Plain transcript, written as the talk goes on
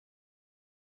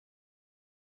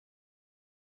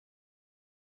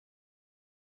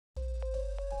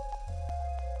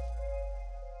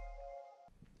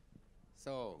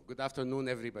So, good afternoon,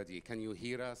 everybody. Can you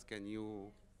hear us? Can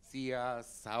you see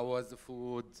us? How was the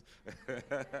food?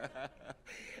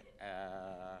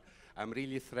 I'm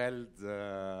really thrilled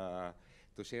to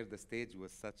share the stage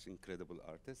with such incredible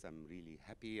artists. I'm really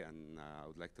happy, and I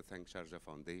would like to thank Sharjah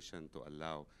Foundation to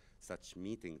allow such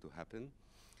meeting to happen.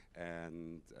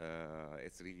 And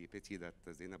it's really a pity that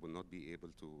Zainab will not be able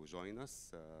to join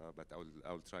us, but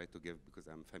I'll try to give, because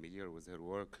I'm familiar with her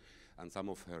work, and some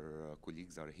of her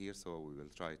colleagues are here, so we will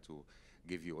try to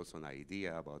give you also an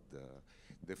idea about the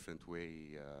different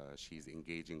way she's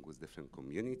engaging with different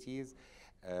communities.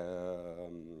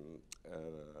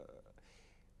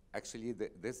 Actually,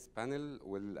 this panel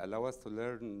will allow us to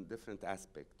learn different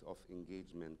aspects of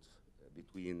engagement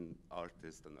between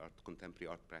artists and contemporary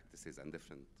art practices and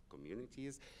different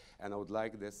communities. And I would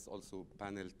like this also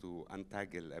panel to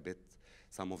untangle a bit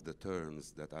some of the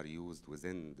terms that are used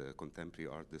within the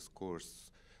contemporary art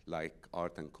discourse, like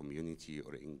art and community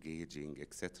or engaging,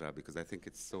 etc., because I think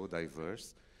it's so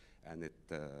diverse, and it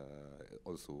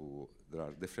also, there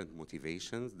are different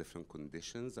motivations, different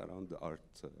conditions around the art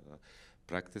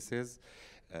practices.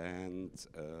 And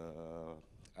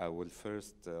I will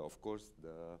first, of course,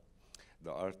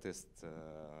 the artists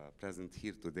present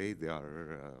here today,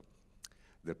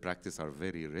 their practice are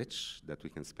very rich, that we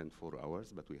can spend 4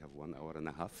 hours, but we have 1 hour and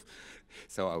a half.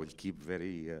 So I will keep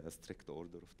very strict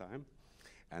order of time.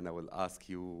 And I will ask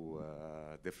you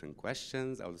different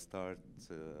questions. I will start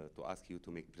to ask you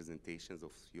to make presentations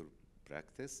of your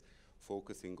practice,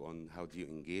 focusing on how do you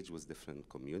engage with different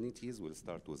communities. We'll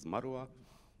start with Marwa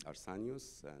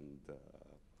Arsanios,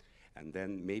 and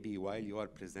then maybe while you are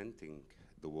presenting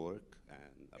the work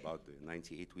and about the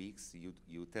 98 weeks,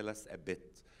 you tell us a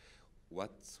bit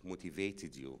what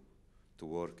motivated you to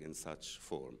work in such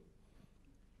form.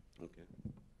 Okay.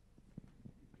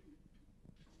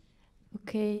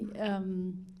 Okay,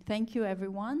 thank you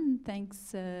everyone.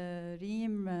 Thanks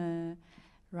Reem,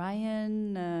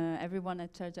 Ryan, everyone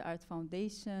at Sharjah Art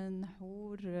Foundation,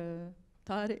 Hoor,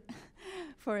 Tarek,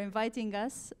 for inviting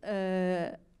us.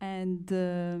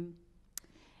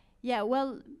 Yeah,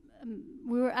 well,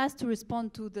 we were asked to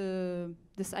respond to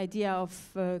this idea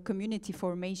of community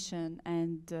formation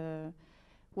and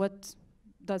what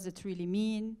does it really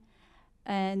mean.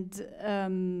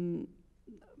 And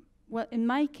well, in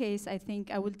my case, I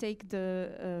think I will take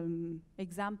the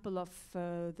example of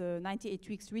the 98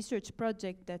 Weeks research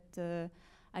project that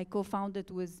I co-founded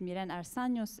with Marwa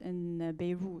Arsanios in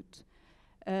Beirut.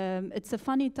 It's a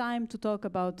funny time to talk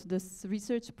about this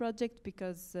research project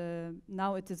because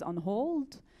now it is on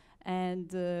hold,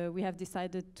 and we have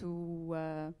decided to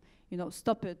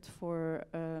stop it for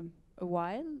a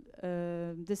while.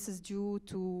 This is due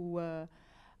to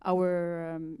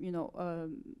our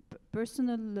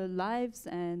personal lives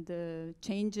and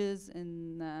changes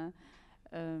in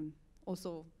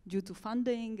also due to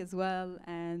funding as well,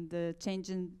 and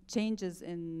changes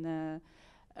in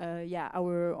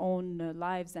our own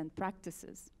lives and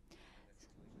practices.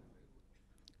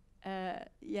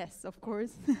 Yes, of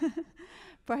course.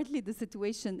 Partly the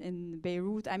situation in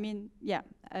Beirut. I mean, yeah,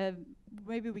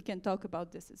 maybe we can talk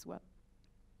about this as well.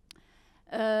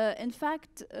 In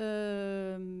fact,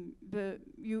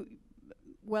 you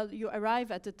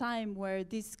arrive at a time where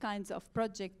these kinds of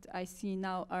projects I see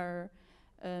now are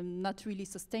not really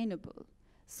sustainable.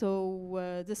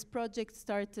 So this project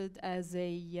started as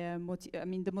the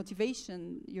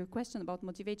motivation, your question about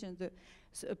motivation, the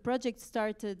project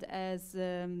started as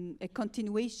a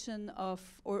continuation of,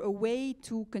 or a way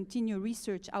to continue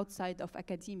research outside of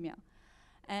academia.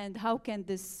 And how can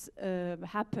this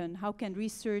happen? How can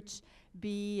research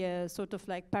be sort of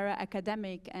like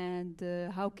para-academic, and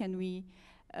how can we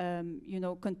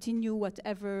continue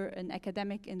whatever an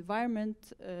academic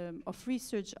environment of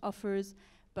research offers,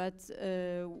 but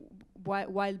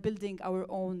while building our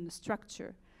own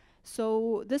structure.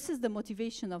 So this is the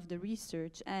motivation of the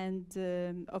research and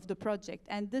of the project.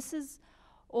 And this is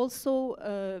also,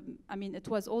 it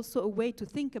was also a way to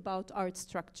think about art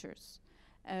structures.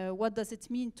 What does it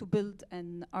mean to build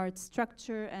an art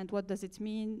structure, and what does it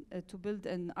mean to build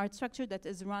an art structure that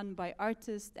is run by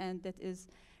artists and that is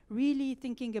really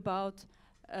thinking about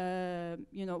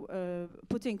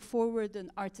putting forward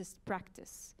an artist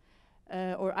practice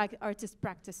or artist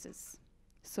practices.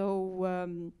 So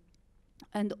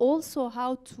and also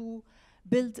how to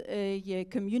build a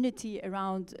community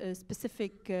around a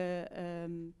specific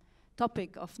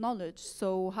topic of knowledge.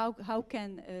 So how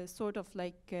can sort of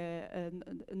like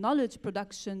knowledge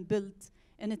production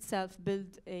in itself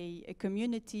build a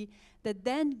community that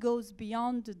then goes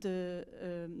beyond the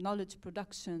knowledge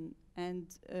production? And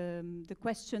the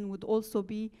question would also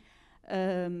be,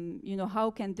 you know,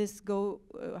 how can this go,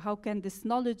 how can this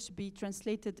knowledge be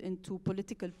translated into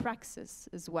political praxis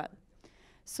as well?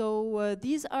 So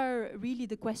these are really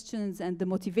the questions and the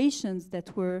motivations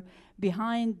that were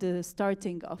behind the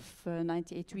starting of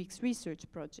 98 Weeks research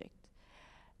project.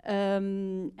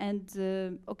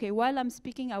 Okay, while I'm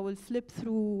speaking, I will flip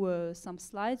through some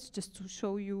slides just to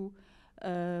show you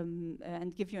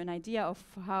and give you an idea of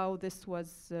how this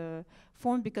was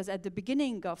formed, because at the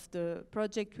beginning of the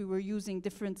project we were using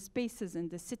different spaces in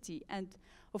the city, and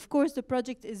of course the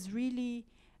project is really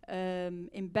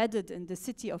embedded in the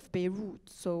city of Beirut,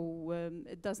 so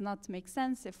it does not make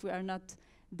sense if we are not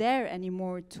there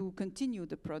anymore to continue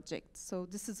the project. So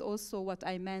this is also what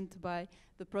I meant by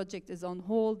the project is on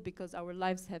hold, because our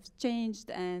lives have changed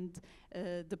and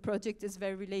the project is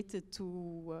very related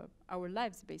to our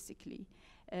lives, basically.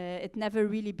 It never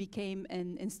really became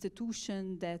an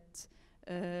institution that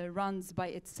runs by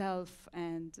itself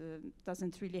and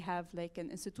doesn't really have like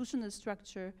an institutional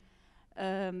structure.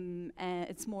 And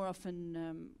it's more of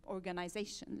an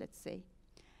organization, let's say.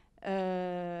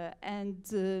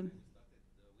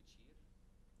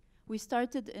 We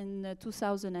started in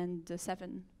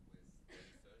 2007.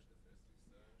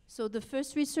 So the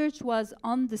first research was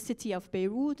on the city of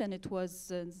Beirut, and it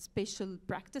was spatial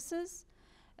practices,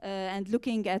 and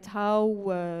looking at how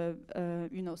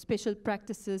you know, spatial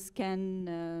practices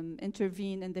can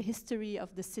intervene in the history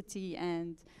of the city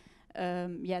and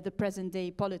yeah, the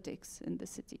present-day politics in the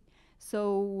city.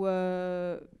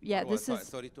 So yeah, this is.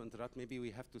 Sorry to interrupt. Maybe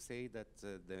we have to say that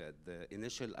the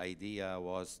initial idea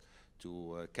was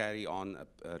to carry on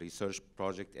a research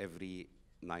project every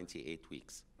 98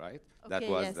 weeks, right? Okay, that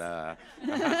was yes. the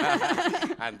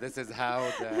and this is how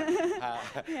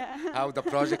the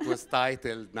project was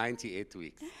titled 98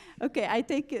 Weeks. Okay, I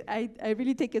take it. I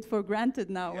really take it for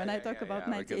granted now when I talk about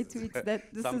 98 weeks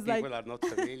that this some is like. Some people are not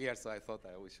familiar, so I thought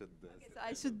we should. Okay, so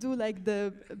I should do like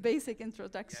the basic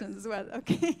introduction as well.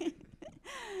 Okay.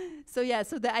 So yeah,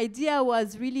 so the idea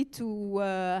was really to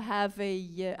have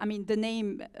a, I mean, the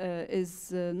name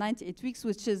is 98 weeks,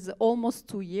 which is almost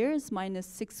 2 years minus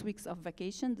 6 weeks of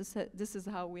vacation. This is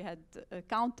how we had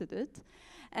counted it.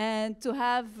 And to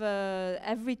have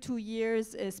every 2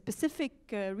 years a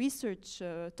specific research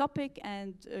topic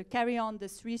and carry on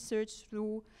this research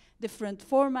through different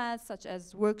formats, such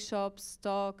as workshops,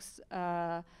 talks,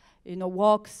 you know,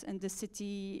 walks in the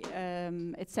city,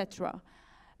 etc.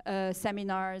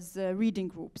 Seminars, reading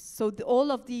groups. So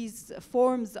all of these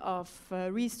forms of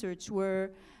research were,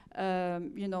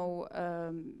 you know,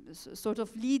 sort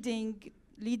of leading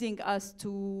us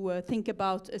to think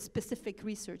about a specific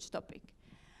research topic.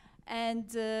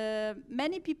 And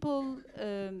many people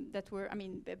that were, I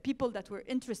mean, people that were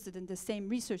interested in the same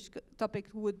research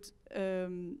topic would,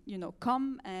 you know,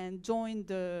 come and join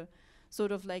the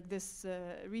sort of like this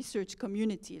research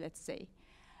community, let's say.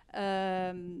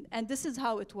 And this is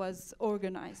how it was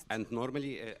organized. And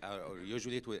normally, or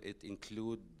usually, it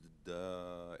included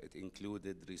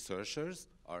researchers,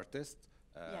 artists,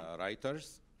 yeah,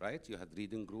 writers, right? You had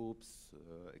reading groups,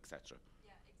 etc.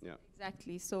 Yeah,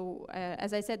 exactly. So,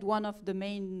 as I said, one of the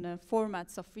main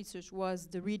formats of research was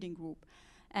the reading group,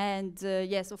 and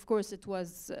yes, of course, it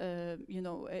was you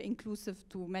know, inclusive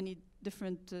to many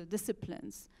different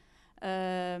disciplines.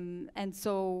 And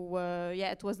so,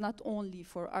 yeah, it was not only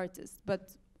for artists,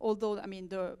 but although, I mean,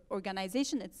 the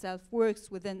organization itself works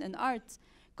within an art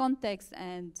context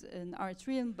and an art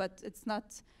realm, but it's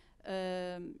not,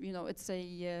 you know, it's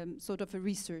a sort of a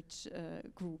research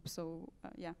group. So,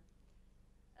 yeah.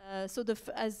 So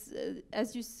as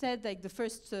you said, like the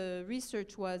first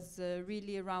research was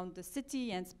really around the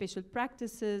city and spatial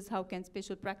practices. How can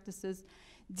spatial practices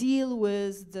deal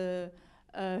with the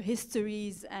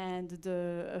histories and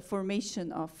the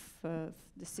formation of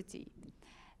the city.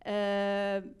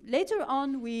 Later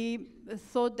on, we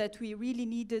thought that we really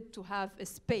needed to have a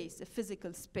space, a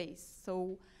physical space.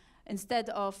 So instead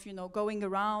of, you know, going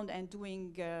around and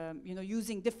doing, you know,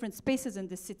 using different spaces in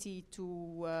the city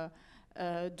to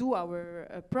do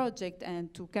our project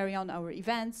and to carry on our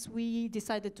events, we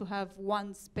decided to have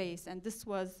one space, and this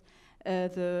was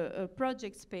the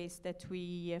project space that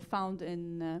we found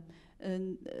in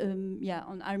yeah,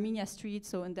 on Armenia Street,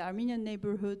 so in the Armenian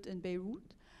neighborhood in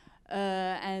Beirut.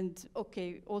 And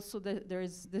okay, also there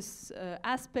is this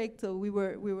aspect. We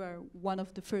were one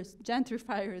of the first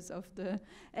gentrifiers of the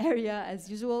area, as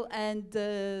usual, and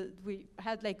we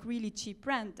had like really cheap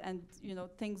rent, and you know,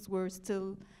 things were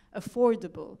still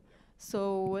affordable.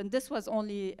 So, and this was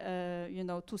only you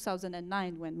know,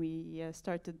 2009 when we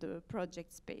started the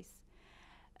project space.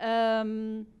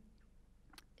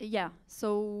 Yeah,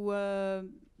 so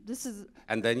this is...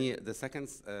 And then the second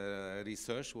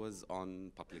research was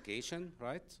on publication,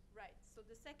 right? Right. So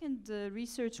the second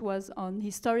research was on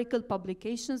historical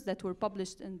publications that were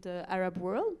published in the Arab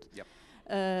world. Yep.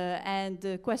 And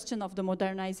the question of the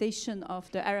modernization of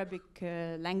the Arabic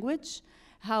language,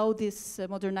 how this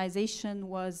modernization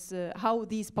was, how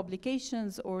these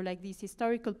publications or like these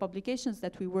historical publications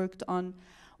that we worked on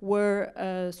were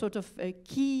sort of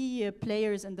key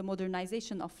players in the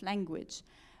modernization of language,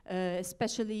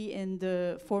 especially in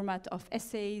the format of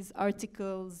essays,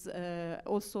 articles,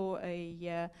 also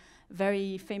a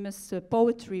very famous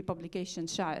poetry publication,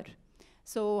 Sharjah.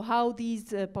 So how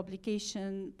these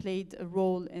publications played a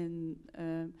role in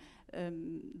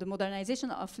the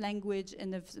modernization of language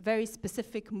in a very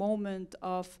specific moment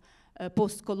of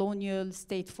post-colonial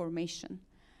state formation.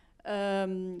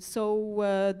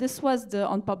 This was the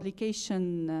on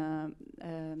publication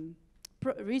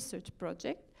research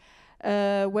project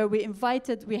where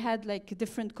we had like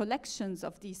different collections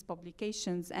of these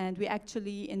publications, and we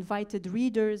actually invited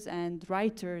readers and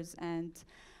writers and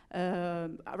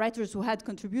writers who had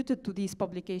contributed to these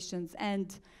publications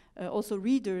and also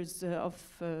readers of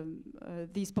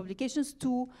these publications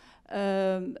to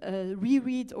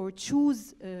reread or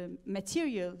choose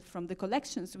material from the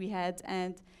collections we had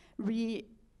and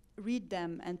read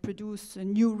them and produce a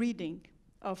new reading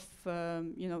of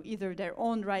either their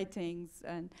own writings.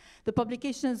 And the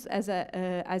publications, as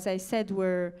I said,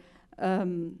 were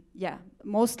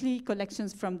mostly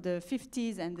collections from the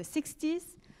 50s and the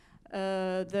 60s.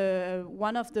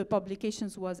 One of the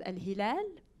publications was Al Hilal,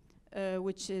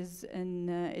 which is an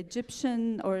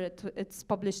Egyptian, or it's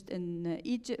published in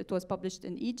Egypt. It was published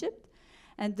in Egypt,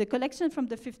 and the collection from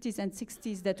the 50s and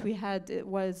 60s that we had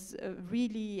was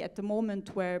really at the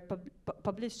moment where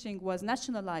publishing was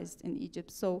nationalized in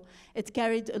Egypt. So it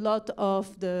carried a lot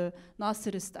of the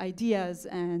Nasserist ideas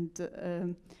and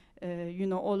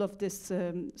all of this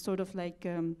sort of like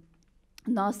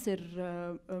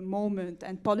Nasser moment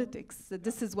and politics.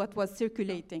 This is what was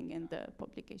circulating in the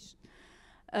publication.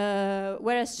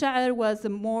 Whereas Sha'ar was a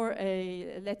more,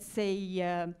 let's say,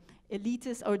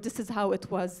 elitist, or this is how it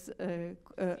was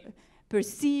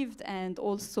perceived and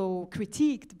also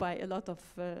critiqued by a lot of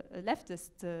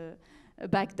leftists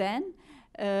back then.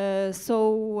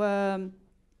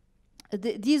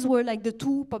 These were like the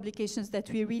two publications that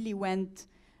we really went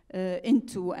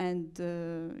into and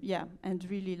and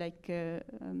really like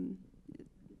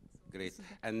Great.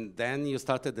 And then you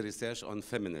started the research on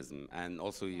feminism, and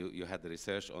also you had the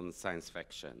research on science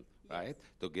fiction, right?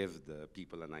 To give the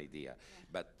people an idea. Yeah.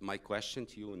 But my question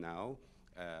to you now,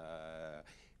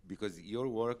 because your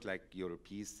work, like your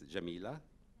piece, Jamila,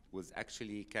 was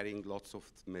actually carrying lots of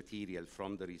material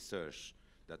from the research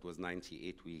that was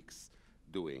 98 weeks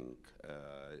doing.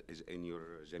 In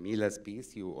your Jamila's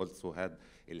piece, you also had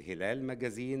El Hilal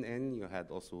magazine, and you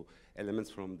had also elements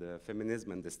from the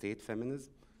feminism and the state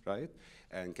feminism, right?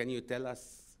 And can you tell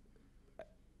us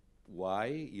why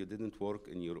you didn't work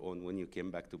in your own when you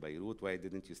came back to Beirut? Why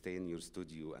didn't you stay in your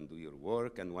studio and do your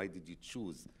work? And why did you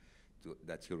choose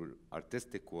that your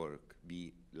artistic work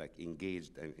be like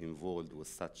engaged and involved with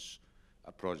such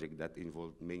a project that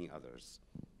involved many others?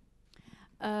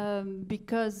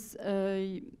 Because,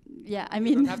 I mean...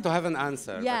 You don't have to have an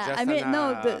answer. Yeah, but just I mean,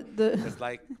 no, it's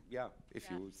like, if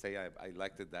you say I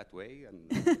liked it that way,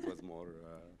 and it was more,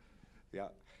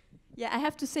 Yeah, I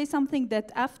have to say something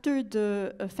that after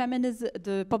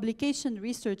the publication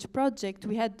research project,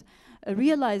 we had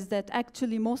realized that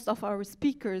actually most of our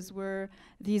speakers were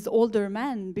these older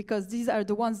men, because these are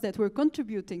the ones that were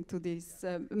contributing to these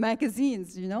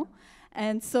magazines, you know?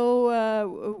 And so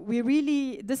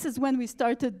this is when we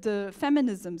started the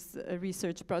feminisms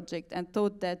research project and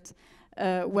thought that,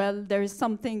 there is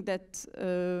something that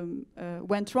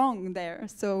went wrong there,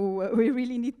 so we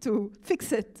really need to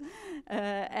fix it.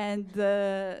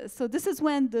 So this is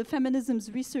when the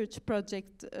feminisms research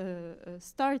project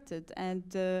started. And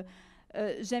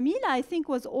Jamila, I think,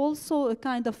 was also a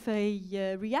kind of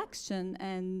a reaction,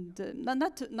 and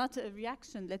not a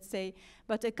reaction, let's say,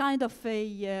 but a kind of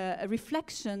a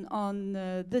reflection on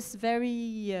this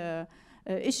very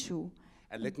issue.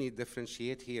 And let me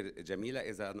differentiate here. Jamila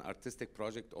is an artistic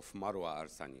project of Marwa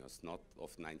Arsanios, not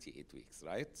of 98 weeks,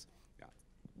 right? Yeah.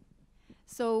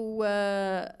 So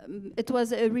it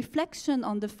was a reflection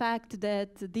on the fact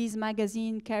that these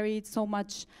magazines carried so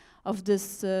much of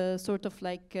this sort of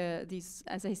like these,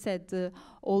 as I said,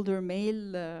 older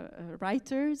male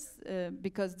writers,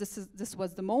 because this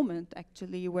was the moment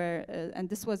actually where, and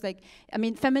this was like, I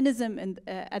mean, feminism and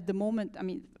at the moment, I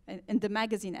mean, in the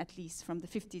magazine at least, from the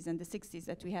 50s and the 60s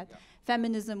that we had,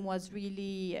 feminism was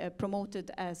really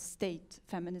promoted as state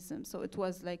feminism. So it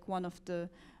was like one of the,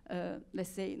 let's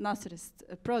say, Nasserist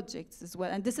projects as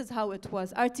well. And this is how it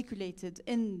was articulated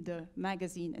in the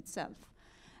magazine itself.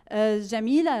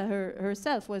 Jamila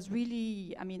herself was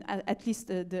really, I mean, at least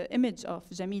the image of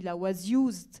Jamila was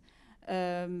used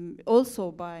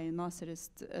also by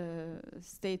Nasserist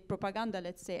state propaganda,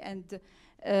 let's say, and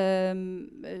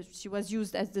she was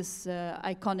used as this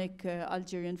iconic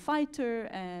Algerian fighter,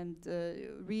 and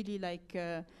really like,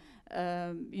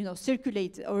 you know,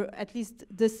 circulated, or at least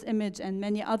this image and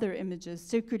many other images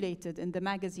circulated in the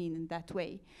magazine in that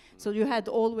way. So you had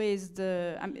always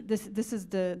the, I mean, this is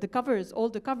the covers, all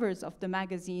the covers of the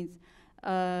magazines,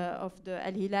 of the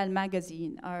Al Hilal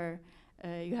magazine are,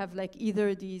 you have like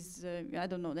either these, I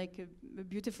don't know, like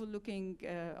beautiful looking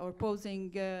or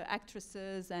posing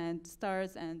actresses and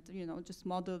stars and, you know, just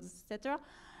models, etc.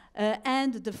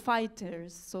 And the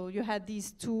fighters. So you had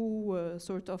these two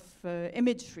sort of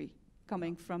imagery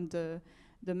coming from the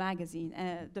magazine.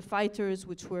 The fighters,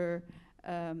 which were,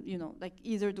 you know, like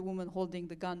either the woman holding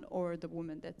the gun or the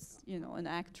woman that's, you know, an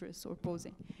actress or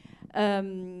posing,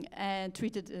 and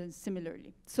treated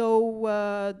similarly.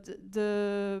 So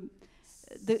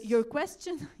your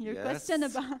question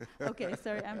about, okay,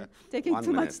 sorry, I'm taking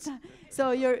too much time.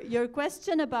 So your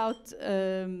question about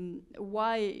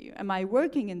why am I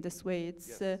working in this way?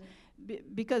 It's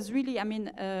because really, I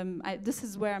mean, this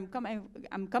is where I'm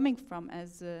coming from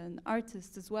as an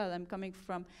artist as well. I'm coming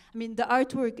from, I mean, the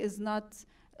artwork is not,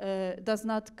 does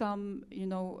not come, you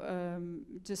know,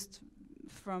 just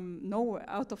from nowhere,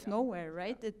 out of nowhere,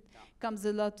 right? It comes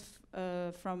a lot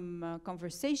from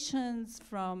conversations,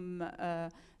 from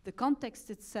the context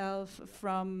itself,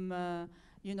 from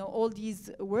you know, all these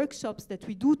workshops that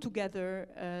we do together,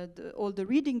 all the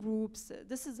reading groups.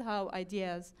 This is how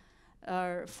ideas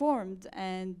are formed,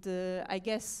 and I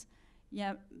guess,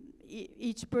 yeah,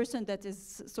 each person that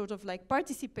is sort of like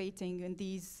participating in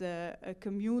these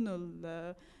communal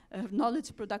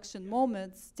knowledge production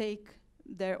moments take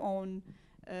their own,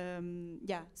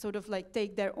 sort of like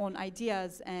take their own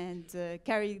ideas and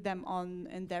carry them on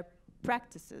in their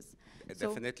practices.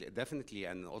 Definitely,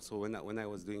 and also when I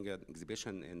was doing an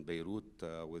exhibition in Beirut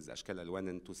with Ashkal Alwan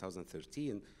in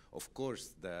 2013, of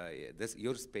course,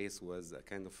 your space was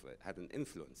kind of had an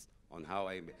influence on how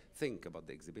I think about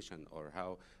the exhibition or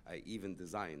how I even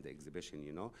designed the exhibition,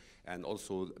 you know. And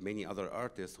also many other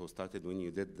artists who started when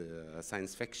you did the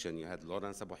science fiction. You had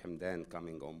Lawrence Abu Hamdan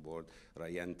coming on board,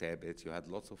 Ryan Tabit. You had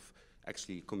lots of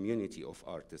actually community of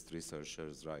artists,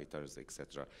 researchers, writers,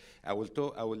 etc. I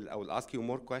will ask you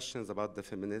more questions about the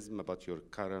feminism, about your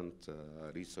current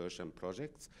research and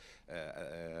projects,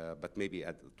 but maybe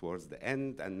towards the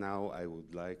end. And now I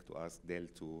would like to ask Del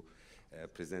to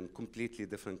present completely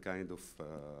different kind of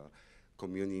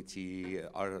community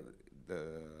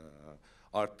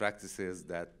art practices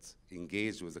that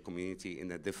engage with the community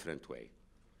in a different way.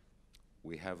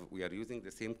 We are using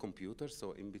the same computer,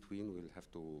 so in between we'll have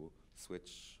to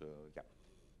switch. Yeah.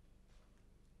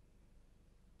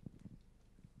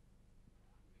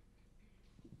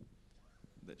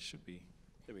 That should be.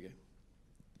 There we go.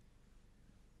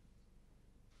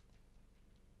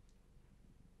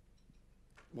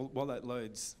 Well, while that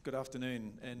loads, good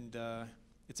afternoon, and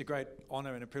it's a great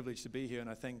honor and a privilege to be here, and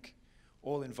I thank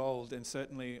all involved, and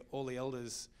certainly all the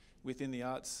elders within the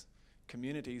arts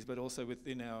communities, but also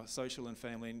within our social and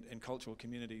family and cultural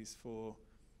communities for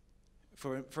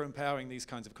empowering these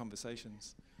kinds of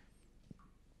conversations.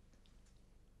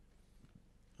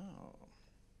 Oh.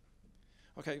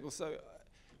 Okay, well, so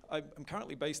I'm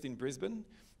currently based in Brisbane,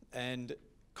 and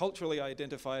culturally I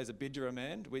identify as a Bidjara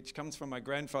man, which comes from my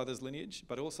grandfather's lineage,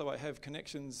 but also I have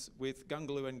connections with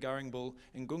Gungaloo and Gurringbal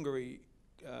and Gungari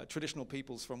traditional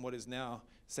peoples from what is now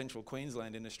central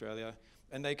Queensland in Australia,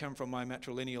 and they come from my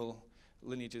matrilineal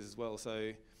lineages as well.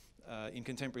 So in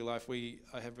contemporary life,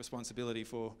 I have responsibility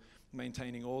for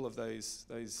maintaining all of those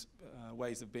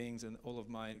ways of beings and all of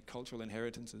my cultural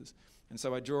inheritances. And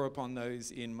so I draw upon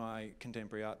those in my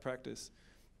contemporary art practice.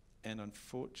 And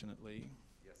unfortunately,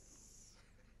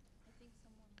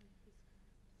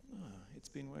 it's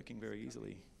been working very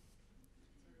easily.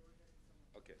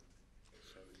 Okay.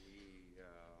 Shall we?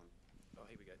 Oh,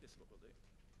 here we go. This is what we'll do.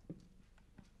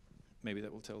 Maybe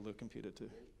that will tell the computer to.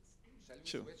 Shall we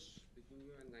sure. switch between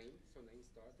you and Naeem? So Naeem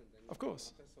start and then. Of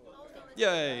course. Okay.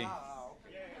 Yay!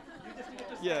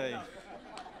 Okay. Yay!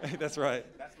 That's right.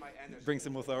 That's my energy. Bring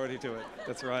some authority to it.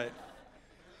 That's right.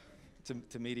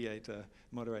 To mediate,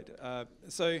 moderate.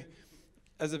 So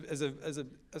as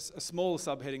a small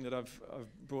subheading that I've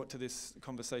brought to this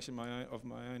conversation of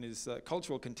my own is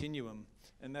cultural continuum,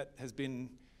 and that has been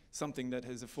something that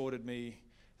has afforded me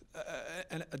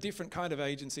a different kind of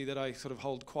agency that I sort of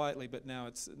hold quietly, but now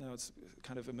it's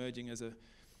kind of emerging as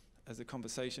a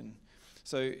conversation.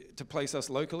 So to place us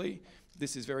locally,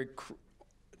 this is very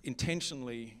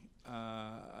intentionally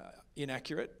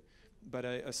inaccurate, but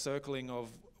a circling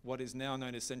of what is now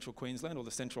known as Central Queensland, or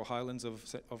the Central Highlands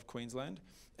of Queensland.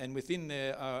 And within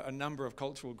there are a number of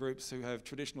cultural groups who have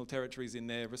traditional territories in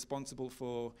there responsible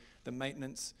for the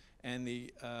maintenance and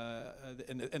the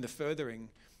furthering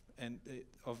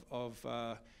of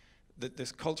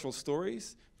the cultural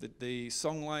stories, the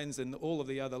songlines and all of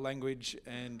the other language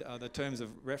and the terms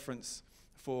of reference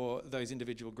for those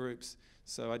individual groups.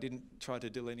 So I didn't try to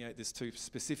delineate this too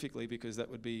specifically because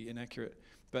that would be inaccurate.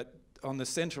 But on the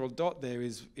central dot there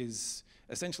is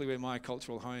essentially where my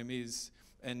cultural home is,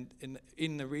 and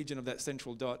in the region of that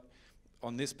central dot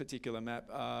on this particular map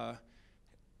are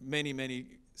many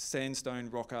sandstone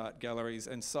rock art galleries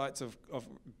and sites of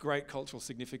great cultural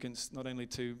significance, not only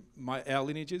to our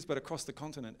lineages but across the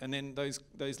continent. And then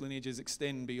those lineages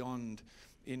extend beyond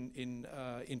in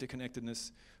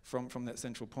interconnectedness from that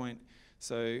central point.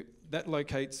 So that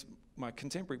locates my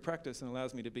contemporary practice and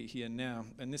allows me to be here now.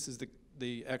 And this is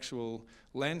the actual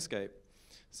landscape.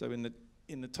 So in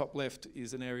the top left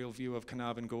is an aerial view of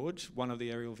Carnarvon Gorge, one of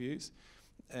the aerial views.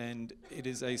 And it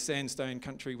is a sandstone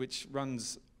country which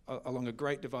runs along a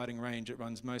great dividing range. It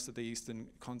runs most of the eastern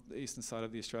side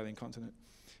of the Australian continent.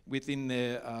 Within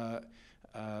there are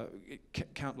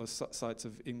countless sites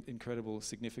of incredible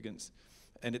significance.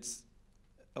 And it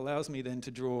allows me then to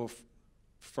draw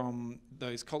from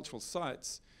those cultural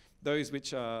sites, those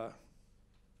which are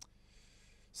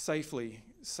safely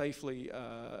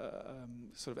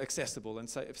sort of accessible and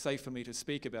safe for me to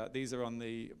speak about. These are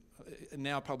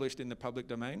now published in the public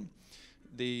domain.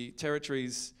 The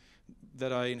territories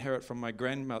that I inherit from my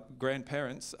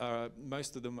grandparents,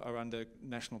 most of them are under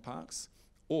national parks,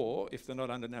 or if they're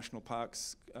not under national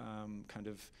parks kind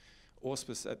of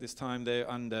auspice at this time, they're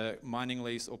under mining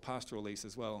lease or pastoral lease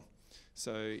as well.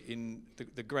 So in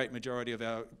the great majority of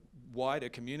our wider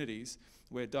communities,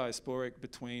 we're diasporic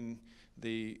between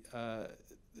the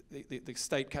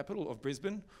state capital of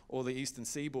Brisbane or the eastern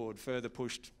seaboard, further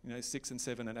pushed 600 and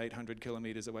 700 and 800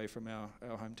 kilometres away from our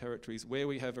home territories, where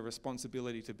we have a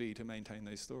responsibility to maintain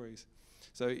those stories.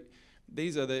 So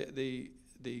these are the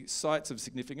sites of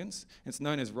significance. It's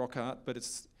known as rock art, but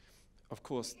it's, of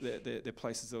course, they're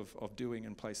places of doing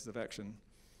and places of action.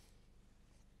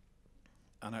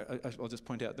 And I'll just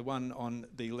point out, the one on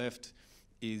the left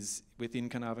is within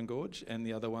Carnarvon Gorge, and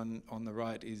the other one on the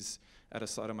right is at a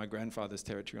site of my grandfather's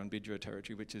territory on Bidjara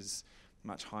territory, which is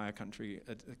much higher country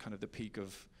at kind of the peak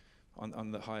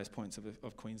on the highest points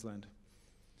of Queensland.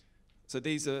 So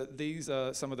these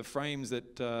are some of the frames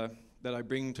that I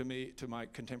bring to my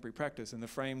contemporary practice, and the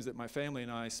frames that my family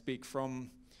and I speak from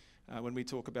when we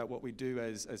talk about what we do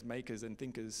as makers and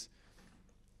thinkers.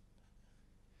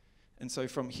 And so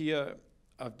from here,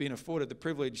 I've been afforded the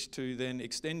privilege to then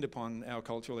extend upon our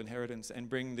cultural inheritance and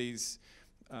bring these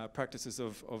practices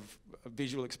of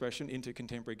visual expression into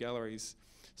contemporary galleries.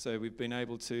 So we've been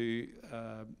able to,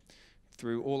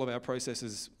 through all of our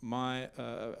processes,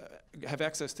 have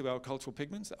access to our cultural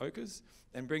pigments, ochres,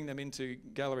 and bring them into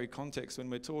gallery context when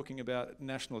we're talking about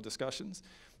national discussions.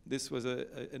 This was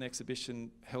an exhibition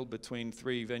held between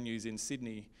 3 venues in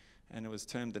Sydney, and it was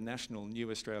termed the National New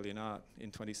Australian Art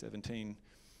in 2017.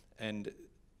 And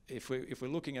if we're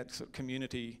looking at sort of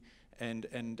community and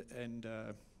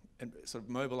sort of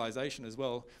mobilisation as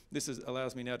well, this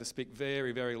allows me now to speak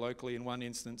very, very locally in one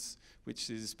instance, which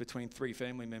is between 3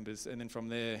 family members, and then from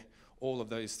there, all of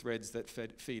those threads that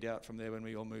feed out from there when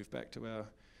we all move back to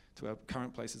our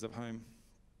current places of home.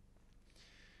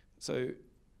 So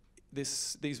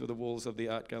these were the walls of the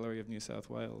Art Gallery of New South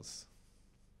Wales.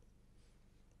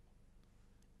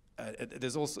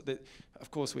 There's also,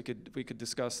 of course, we could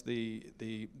discuss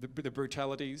the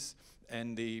brutalities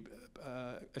and the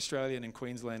Australian and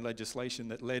Queensland legislation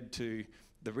that led to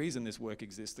the reason this work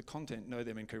exists. The content, know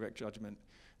them in correct judgment.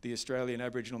 The Australian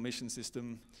Aboriginal mission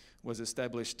system was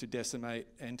established to decimate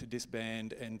and to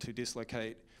disband and to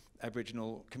dislocate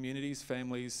Aboriginal communities,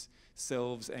 families,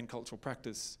 selves, and cultural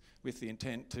practice, with the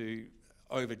intent to,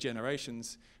 over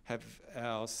generations, have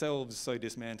ourselves so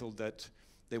dismantled that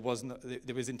there was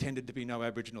intended to be no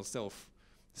Aboriginal self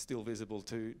still visible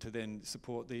to then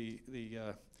support the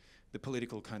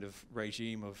political kind of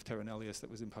regime of terra nullius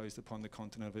that was imposed upon the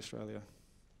continent of Australia.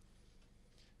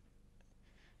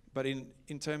 But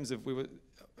in terms of, we were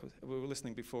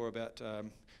listening before about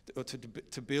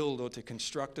to build or to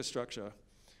construct a structure,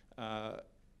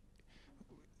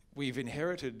 we've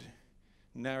inherited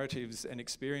narratives and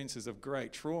experiences of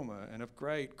great trauma and of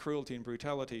great cruelty and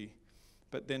brutality,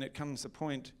 but then it comes a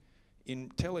point in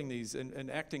telling these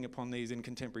and acting upon these in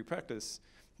contemporary practice,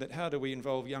 that how do we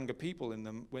involve younger people in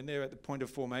them when they're at the point of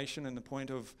formation and the point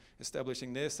of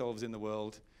establishing themselves in the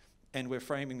world, and we're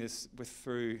framing this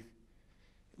through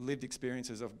lived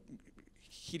experiences of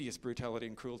hideous brutality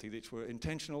and cruelty which were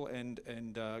intentional and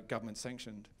government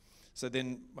sanctioned. So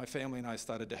then my family and I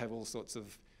started to have all sorts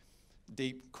of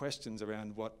deep questions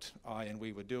around what I and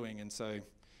we were doing, and so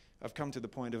I've come to the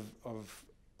point of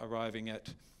arriving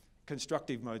at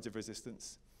constructive modes of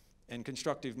resistance. And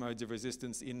constructive modes of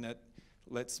resistance in that,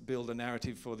 let's build a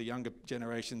narrative for the younger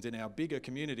generations in our bigger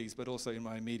communities, but also in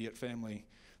my immediate family.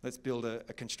 Let's build a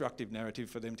constructive narrative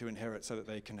for them to inherit so that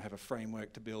they can have a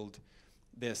framework to build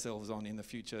their selves on in the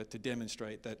future, to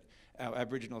demonstrate that our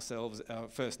Aboriginal selves, our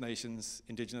First Nations,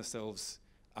 Indigenous selves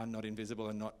are not invisible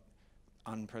and not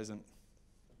unpresent.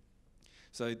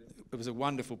 So it was a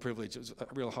wonderful privilege. It was a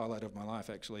real highlight of my life,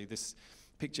 actually. This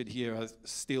pictured here are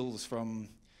stills from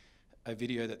a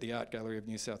video that the Art Gallery of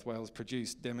New South Wales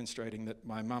produced, demonstrating that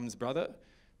my mum's brother,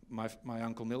 my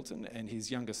uncle Milton, and his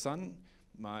younger son,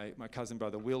 my cousin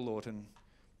brother Will Lawton,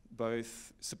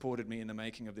 both supported me in the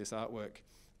making of this artwork,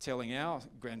 telling our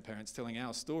grandparents, telling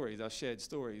our stories, our shared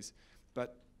stories.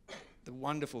 But the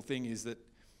wonderful thing is that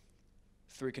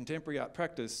through contemporary art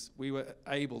practice, we were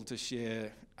able to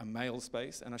share a male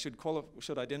space. And I should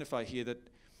identify here that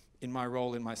in my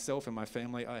role in myself and my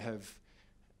family, I have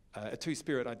a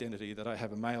two-spirit identity, that I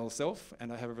have a male self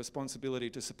and I have a responsibility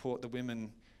to support the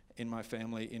women in my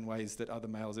family in ways that other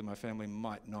males in my family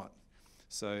might not.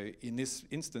 So in this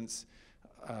instance,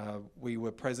 we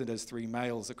were present as three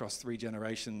males across 3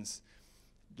 generations,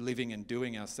 living and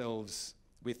doing ourselves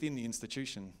within the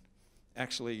institution,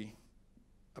 actually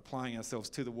applying ourselves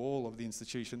to the wall of the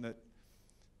institution that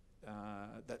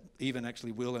even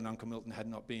actually Will and Uncle Milton had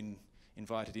not been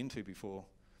invited into before.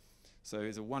 So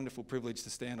it's a wonderful privilege to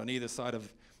stand on either side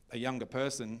of a younger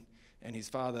person and his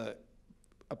father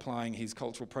applying his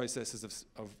cultural processes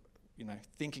of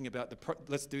thinking about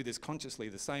let's do this consciously,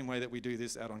 the same way that we do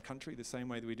this out on country, the same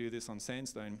way that we do this on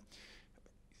sandstone.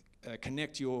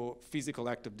 Connect your physical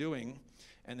act of doing,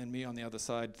 and then me on the other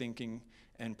side thinking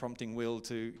and prompting Will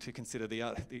to consider the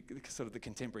art, sort of the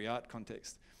contemporary art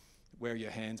context. Where are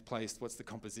your hands placed? What's the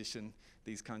composition?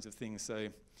 These kinds of things. So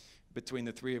between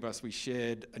the 3 of us, we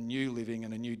shared a new living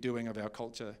and a new doing of our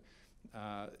culture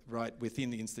right within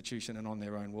the institution and on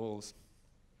their own walls.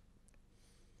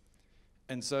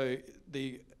 And so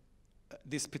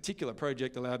this particular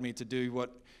project allowed me to do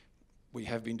what we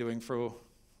have been doing for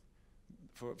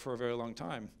a very long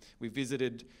time. We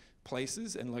visited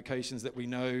places and locations that we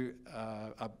know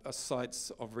are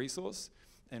sites of resource,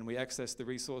 and we accessed the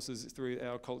resources through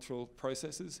our cultural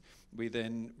processes. We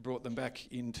then brought them back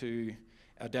into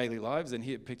our daily lives, and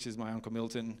here pictures my Uncle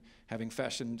Milton having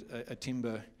fashioned a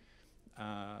timber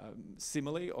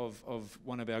simile of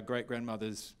one of our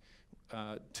great-grandmother's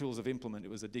tools of implement.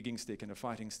 It was a digging stick and a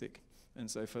fighting stick.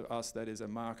 And so for us, that is a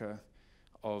marker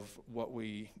of what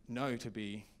we know to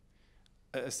be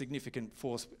a significant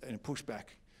force and a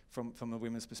pushback from a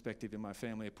women's perspective in my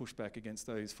family, a pushback against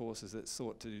those forces that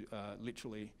sought to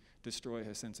literally destroy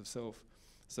her sense of self.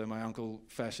 So my uncle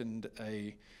fashioned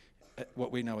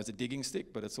what we know as a digging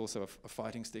stick, but it's also a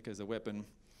fighting stick as a weapon,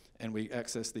 and we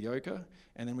accessed the ochre,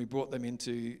 and then we brought them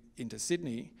into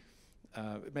Sydney,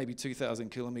 maybe 2,000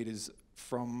 kilometres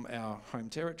from our home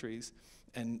territories,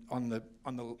 and on the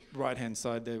right-hand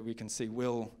side there we can see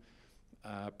Will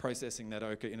processing that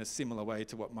ochre in a similar way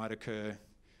to what might occur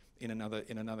in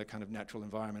another kind of natural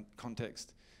environment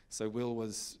context. So Will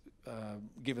was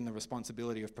given the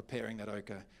responsibility of preparing that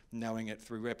ochre, knowing it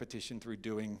through repetition, through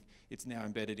doing. It's now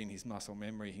embedded in his muscle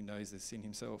memory. He knows this in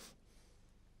himself.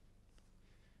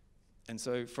 And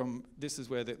so this is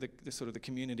where the sort of the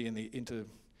community and the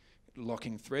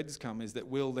interlocking threads come, is that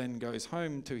Will then goes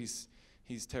home to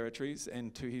his territories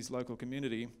and to his local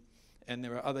community, and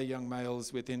there are other young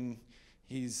males within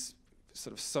his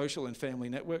sort of social and family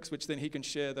networks, which then he can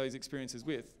share those experiences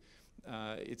with.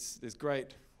 There's a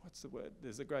great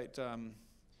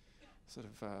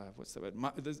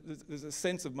there's a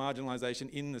sense of marginalisation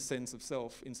in the sense of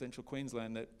self in central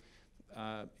Queensland,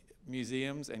 that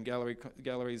museums and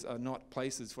galleries are not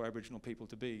places for Aboriginal people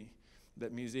to be,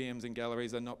 that museums and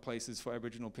galleries are not places for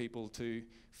Aboriginal people to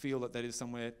feel that is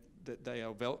somewhere that they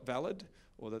are valid,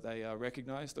 or that they are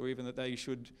recognised, or even that they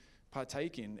should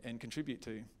partake in and contribute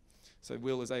to. So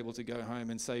Will is able to go home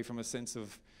and say from a sense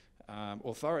of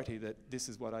authority that this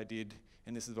is what I did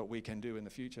and this is what we can do in the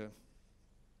future.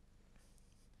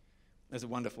 There's a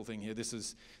wonderful thing here.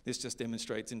 This just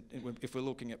demonstrates, if we're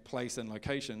looking at place and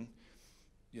location,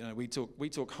 you know, we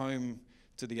took home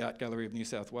to the Art Gallery of New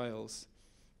South Wales,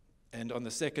 and on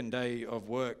the second day of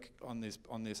work on this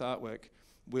artwork,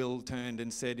 Will turned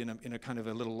and said in a kind of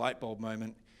a little light bulb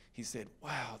moment, he said,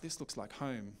 "Wow, this looks like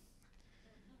home."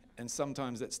 And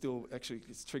sometimes that still actually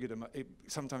it's triggered it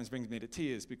sometimes brings me to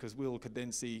tears, because Will could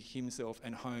then see himself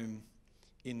and home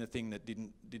in the thing that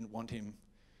didn't want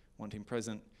him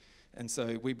present. And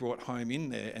so we brought home in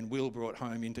there, and Will brought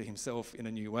home into himself in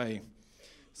a new way.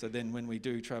 So then when we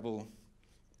do travel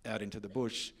out into the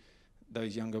bush,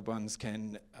 those younger ones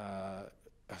can,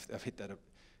 I've hit that,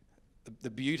 the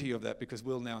beauty of that, because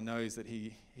Will now knows that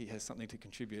he has something to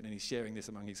contribute, and he's sharing this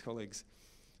among his colleagues.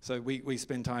 So we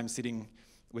spend time sitting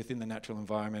within the natural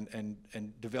environment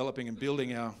and developing and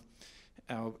building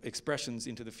our expressions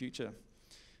into the future.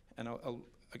 And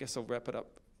I guess I'll wrap it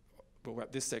up, we'll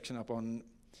wrap this section up on,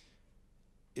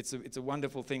 it's a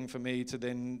wonderful thing for me to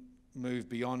then move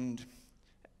beyond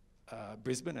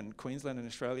Brisbane and Queensland and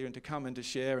Australia, and to come and to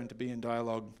share and to be in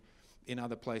dialogue in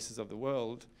other places of the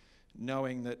world,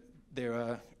 knowing that there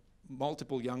are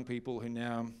multiple young people who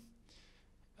now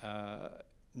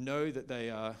know that they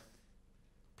are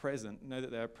present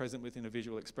within a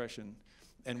visual expression.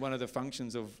 And one of the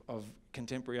functions of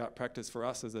contemporary art practice for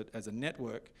us as a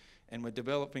network, and we're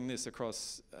developing this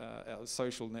across our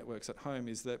social networks at home,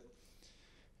 is that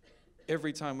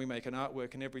every time we make an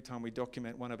artwork and every time we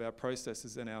document one of our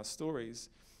processes and our stories,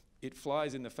 it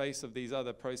flies in the face of these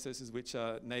other processes, which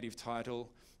are native title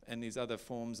and these other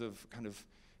forms of kind of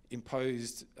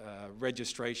imposed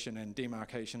registration and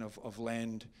demarcation of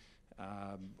land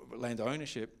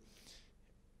ownership.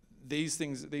 These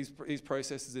things, these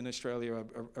processes in Australia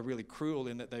are really cruel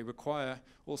in that they require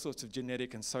all sorts of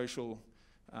genetic and social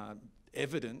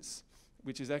evidence,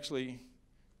 which is actually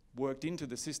worked into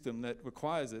the system that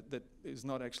requires it, that is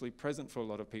not actually present for a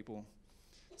lot of people.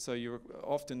 So you're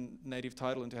often native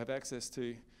title, and to have access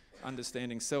to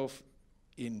understanding self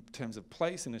in terms of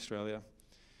place in Australia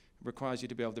requires you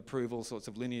to be able to prove all sorts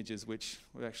of lineages, which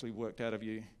were actually worked out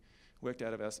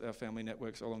of our family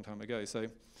networks a long time ago. So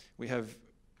we have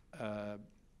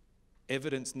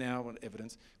evidence now,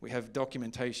 we have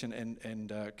documentation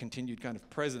and continued kind of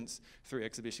presence through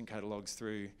exhibition catalogues,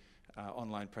 through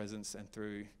online presence, and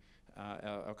through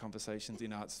our conversations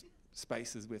in art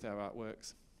spaces with our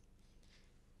artworks.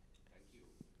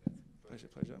 Thank you.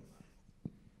 Pleasure.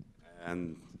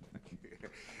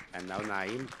 And now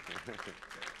Naeem.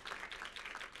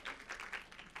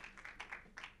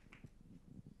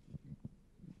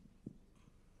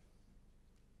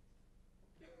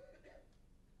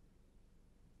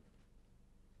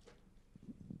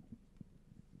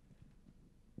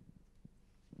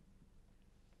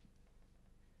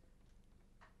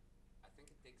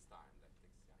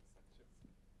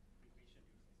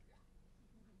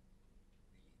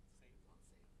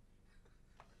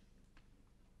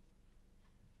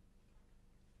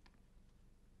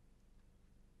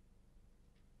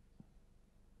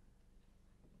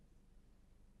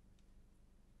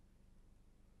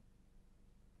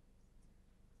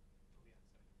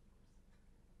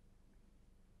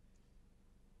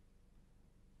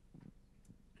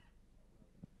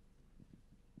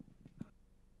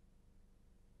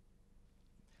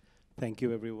 Thank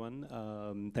you,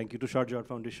 everyone. Thank you to Sharjah Art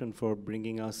Foundation for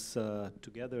bringing us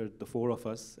together, the four of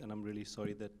us. And I'm really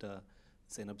sorry that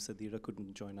Zainab Sadira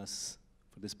couldn't join us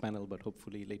for this panel, but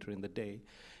hopefully later in the day.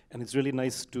 And it's really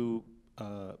nice to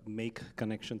make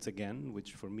connections again,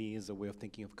 which for me is a way of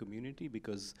thinking of community,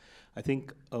 because I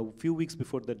think a few weeks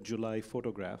before that July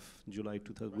photograph, July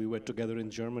 2000, we were together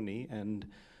in Germany, and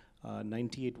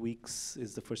 98 Weeks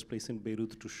is the first place in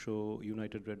Beirut to show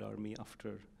United Red Army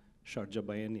after Sharjah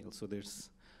Biennial. So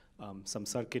there's some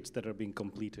circuits that are being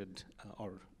completed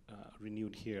or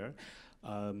renewed here.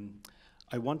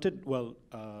 I wanted,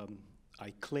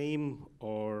 I claim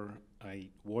or I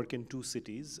work in two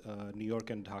cities, New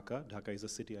York and Dhaka. Dhaka is a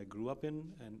city I grew up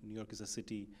in, and New York is a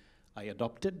city I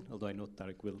adopted, although I know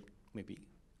Tarek will maybe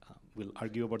will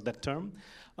argue about that term.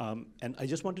 And I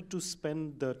just wanted to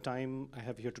spend the time I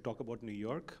have here to talk about New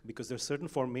York, because there are certain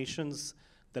formations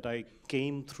that I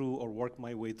came through or worked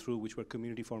my way through, which were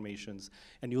community formations.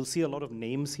 And you'll see a lot of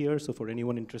names here, so for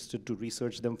anyone interested to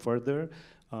research them further,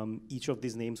 each of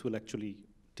these names will actually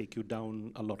take you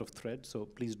down a lot of threads, so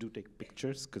please do take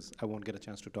pictures, because I won't get a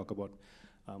chance to talk about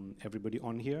everybody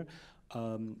on here.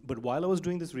 But while I was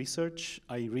doing this research,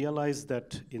 I realized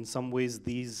that in some ways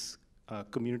these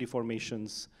community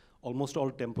formations almost all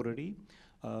temporary.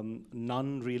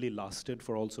 None really lasted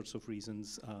for all sorts of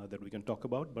reasons that we can talk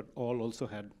about, but all also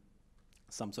had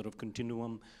some sort of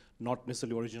continuum, not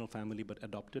necessarily original family, but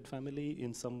adopted family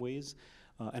in some ways.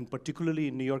 And particularly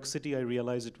in New York City, I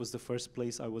realized it was the first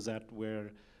place I was at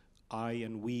where I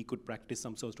and we could practice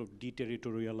some sort of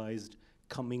deterritorialized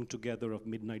coming together of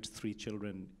Midnight's three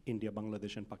children, India,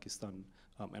 Bangladesh, and Pakistan,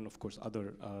 and of course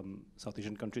other South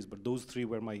Asian countries, but those three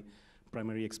were my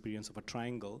primary experience of a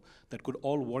triangle that could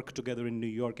all work together in New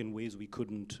York in ways we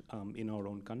couldn't in our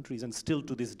own countries, and still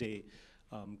to this day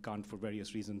can't for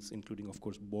various reasons, including, of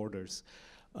course, borders.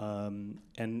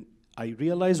 And I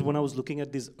realized when I was looking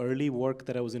at this early work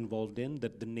that I was involved in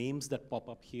that the names that pop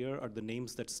up here are the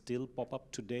names that still pop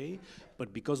up today,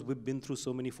 but because we've been through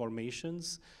so many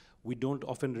formations, we don't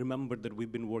often remember that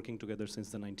we've been working together since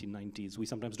the 1990s. We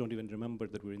sometimes don't even remember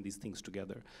that we're in these things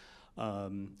together. I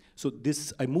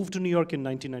moved to New York in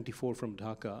 1994 from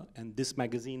Dhaka, and this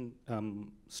magazine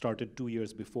started 2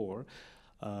 years before,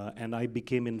 and I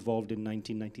became involved in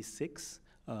 1996.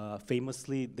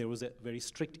 Famously, there was a very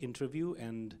strict interview,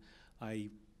 and I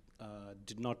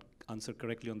did not answer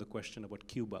correctly on the question about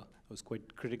Cuba. I was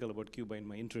quite critical about Cuba in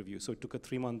my interview, so it took a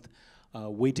 3-month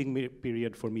waiting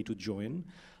period for me to join.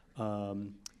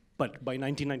 But by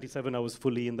 1997, I was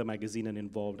fully in the magazine and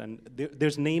involved. And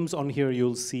there's names on here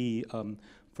you'll see,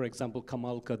 for example,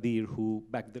 Kamal Qadir, who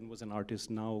back then was an artist,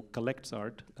 now collects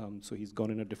art, so he's gone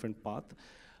in a different path.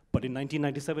 But in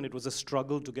 1997, it was a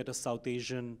struggle to get a South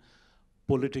Asian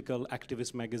political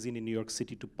activist magazine in New York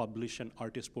City to publish an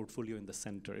artist portfolio in the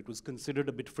center. It was considered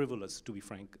a bit frivolous, to be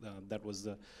frank. That was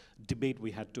the debate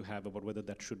we had to have about whether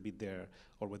that should be there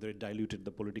or whether it diluted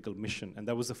the political mission. And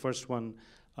that was the first one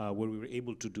where we were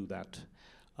able to do that.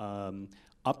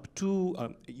 Up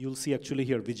to, you'll see actually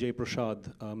here, Vijay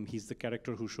Prashad. He's the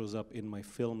character who shows up in my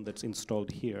film that's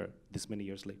installed here this many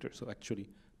years later. So actually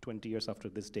 20 years after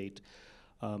this date.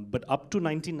 But up to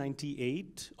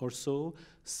 1998 or so,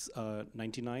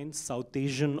 99, South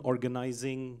Asian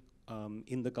organizing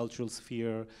in the cultural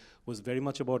sphere was very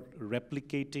much about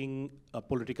replicating a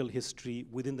political history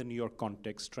within the New York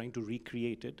context, trying to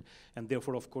recreate it, and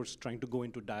therefore, of course, trying to go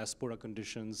into diaspora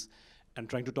conditions and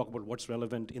trying to talk about what's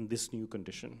relevant in this new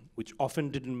condition, which often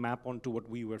didn't map onto what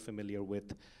we were familiar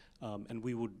with. And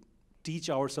we would teach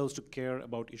ourselves to care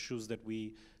about issues that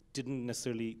we didn't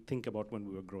necessarily think about when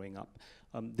we were growing up.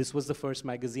 This was the first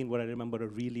magazine where I remember a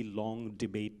really long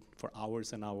debate for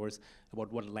hours and hours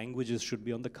about what languages should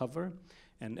be on the cover.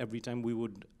 And every time we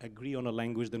would agree on a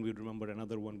language, then we'd remember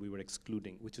another one we were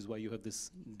excluding, which is why you have this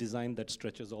design that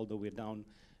stretches all the way down.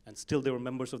 And still there were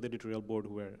members of the editorial board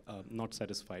who were not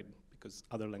satisfied because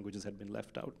other languages had been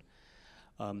left out.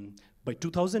 By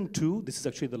 2002, this is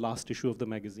actually the last issue of the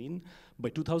magazine. By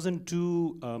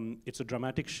 2002, it's a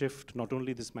dramatic shift, not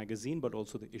only this magazine, but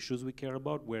also the issues we care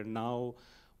about, where now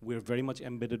we're very much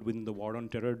embedded within the war on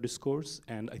terror discourse.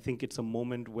 And I think it's a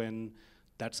moment when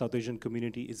that South Asian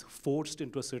community is forced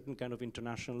into a certain kind of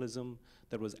internationalism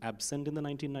that was absent in the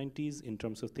 1990s in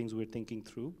terms of things we're thinking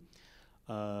through.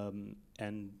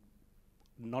 And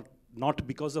not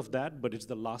because of that, but it's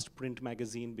the last print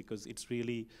magazine because it's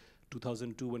really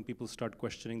 2002 when people start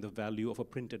questioning the value of a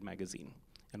printed magazine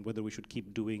and whether we should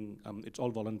keep doing, it's all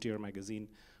volunteer magazine,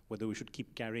 whether we should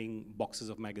keep carrying boxes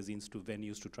of magazines to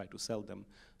venues to try to sell them.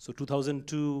 So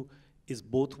 2002 is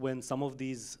both when some of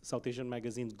these South Asian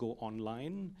magazines go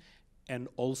online and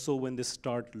also when they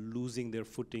start losing their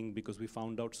footing because we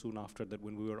found out soon after that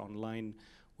when we were online,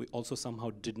 we also somehow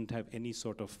didn't have any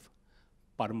sort of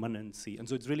permanency. And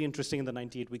so it's really interesting in the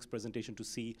 98 Weeks presentation to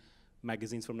see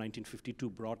magazines from 1952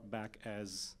 brought back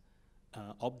as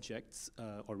objects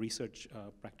or research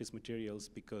practice materials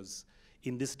because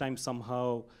in this time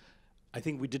somehow, I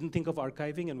think we didn't think of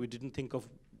archiving and we didn't think of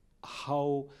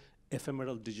how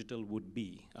ephemeral digital would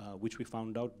be, which we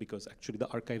found out because actually the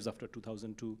archives after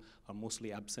 2002 are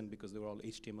mostly absent because they were all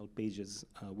HTML pages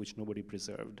which nobody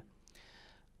preserved.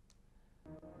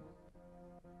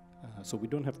 So we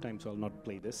don't have time, so I'll not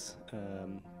play this,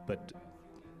 but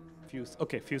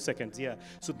few seconds, yeah.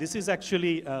 So this is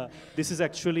actually a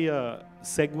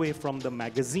segue from the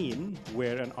magazine,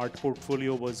 where an art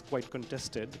portfolio was quite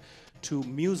contested, to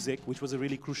music, which was a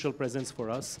really crucial presence for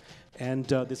us, and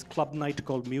this club night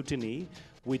called Mutiny,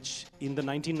 which in the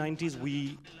 1990s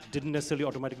we didn't necessarily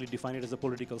automatically define it as a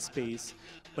political space,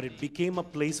 but it became a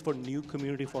place for new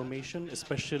community formation,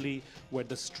 especially where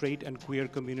the straight and queer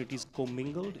communities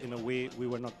commingled in a way we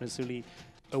were not necessarily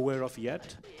aware of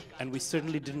yet. And we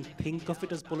certainly didn't think of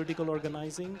it as political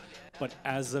organizing, but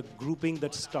as a grouping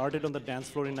that started on the dance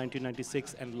floor in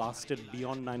 1996 and lasted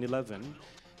beyond 9/11.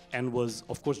 and was,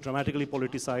 of course, dramatically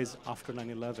politicized after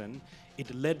 9/11,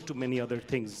 it led to many other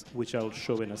things, which I'll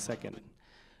show in a second.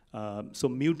 So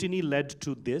Mutiny led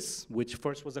to this, which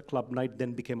first was a club night,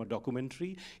 then became a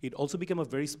documentary. It also became a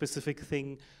very specific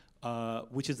thing,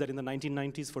 which is that in the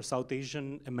 1990s for South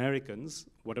Asian Americans,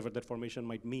 whatever that formation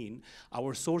might mean,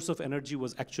 our source of energy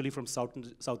was actually from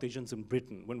South Asians in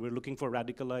Britain. When we were looking for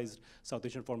radicalized South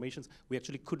Asian formations, we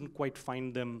actually couldn't quite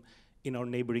find them in our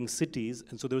neighboring cities.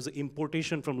 And so there was an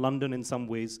importation from London in some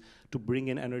ways to bring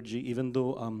in energy, even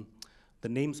though the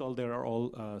names all there are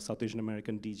all South Asian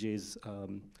American DJs,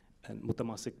 and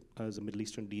Mutamasik as a Middle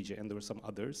Eastern DJ, and there were some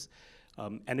others.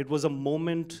 And it was a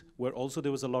moment where also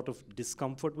there was a lot of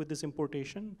discomfort with this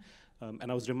importation.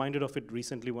 And I was reminded of it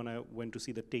recently when I went to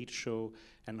see the Tate show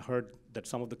and heard that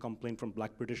some of the complaint from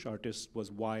Black British artists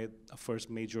was why a first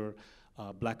major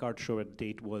black art show at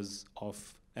Tate was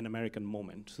of an American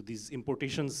moment. So these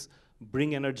importations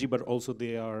bring energy, but also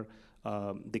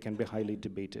they can be highly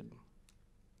debated.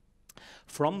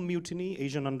 From Mutiny,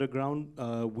 Asian Underground,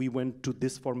 we went to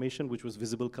this formation, which was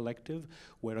Visible Collective,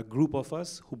 where a group of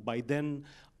us, who by then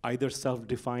either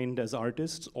self-defined as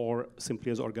artists or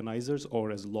simply as organizers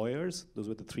or as lawyers, those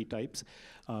were the three types,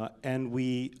 and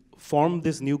we formed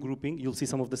this new grouping. You'll see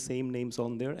some of the same names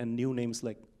on there, and new names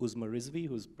like Uzma Rizvi,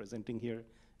 who's presenting here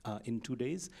in 2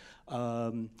 days,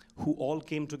 who all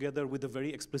came together with a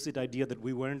very explicit idea that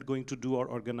we weren't going to do our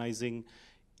organizing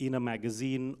in a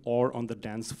magazine or on the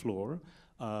dance floor,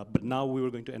 but now we were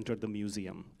going to enter the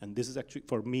museum. And this is actually,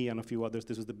 for me and a few others,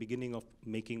 this was the beginning of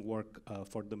making work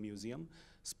for the museum,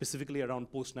 specifically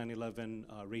around post 9/11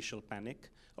 racial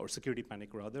panic, or security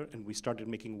panic rather, and we started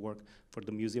making work for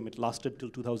the museum. It lasted till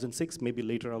 2006. Maybe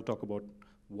later I'll talk about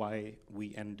why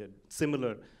we ended.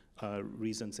 Similar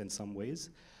reasons in some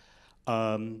ways.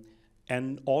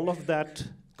 And all of that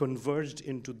converged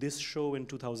into this show in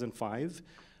 2005,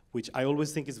 which I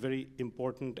always think is very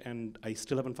important, and I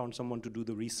still haven't found someone to do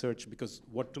the research, because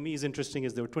what to me is interesting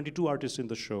is there were 22 artists in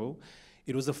the show.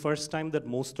 It was the first time that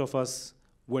most of us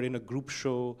were in a group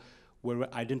show where we're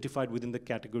identified within the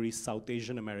category South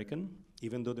Asian American,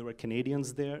 even though there were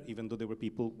Canadians there, even though there were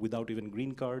people without even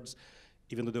green cards,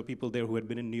 even though there were people there who had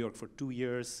been in New York for 2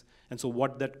 years. And so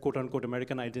what that quote-unquote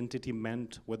American identity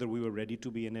meant, whether we were ready to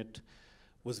be in it,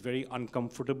 was very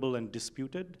uncomfortable and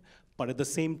disputed. But at the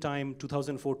same time,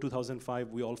 2004, 2005,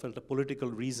 we all felt a political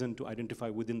reason to identify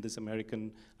within this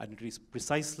American identity,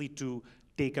 precisely to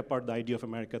take apart the idea of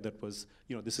America that was,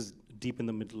 this is deep in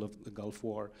the middle of the Gulf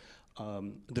War,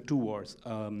 the two wars.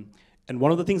 And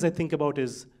one of the things I think about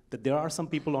is that there are some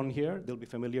people on here, there'll be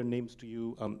familiar names to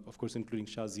you, of course, including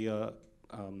Shazia,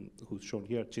 who's shown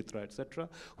here, Chitra, et cetera,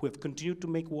 who have continued to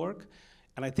make work.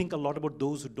 And I think a lot about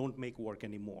those who don't make work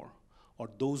anymore, or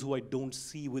those who I don't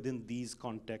see within these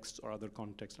contexts or other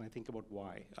contexts, and I think about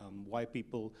why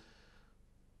people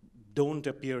don't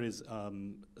appear is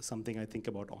something I think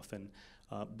about often.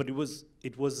 But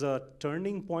it was a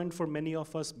turning point for many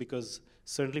of us, because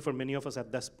certainly for many of us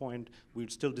at this point, we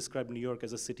would still describe New York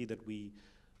as a city that we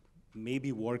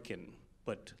maybe work in,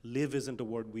 but live isn't a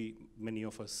word many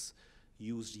of us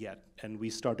used yet, and we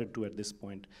started to at this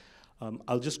point.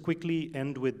 I'll just quickly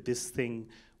end with this thing,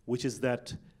 which is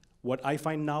that what I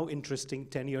find now interesting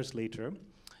 10 years later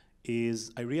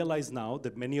is I realize now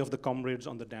that many of the comrades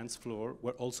on the dance floor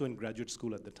were also in graduate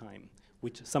school at the time,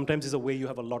 which sometimes is a way you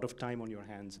have a lot of time on your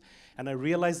hands. And I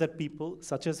realized that people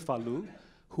such as Falu,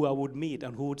 who I would meet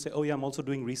and who would say, oh yeah, I'm also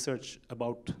doing research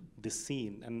about this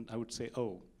scene. And I would say,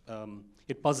 oh,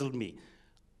 it puzzled me.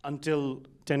 Until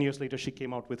 10 years later, she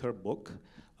came out with her book,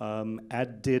 as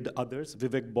did others.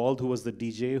 Vivek Bald, who was the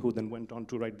DJ, who then went on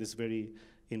to write this very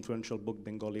influential book,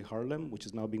 Bengali Harlem, which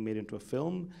is now being made into a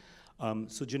film.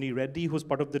 Sujani Reddy, who's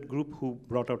part of that group, who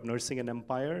brought out Nursing and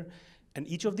Empire. And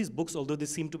each of these books, although they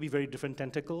seem to be very different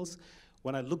tentacles,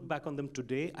 when I look back on them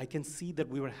today, I can see that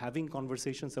we were having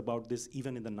conversations about this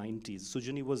even in the 90s.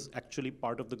 Sujani was actually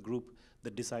part of the group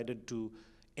that decided to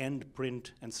end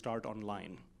print and start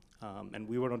online. And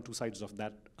we were on two sides of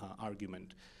that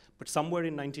argument. But somewhere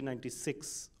in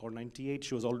 1996 or 98,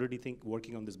 she was already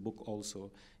working on this book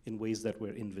also in ways that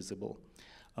were invisible.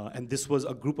 And this was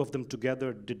a group of them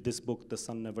together did this book, The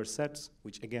Sun Never Sets,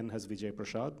 which again has Vijay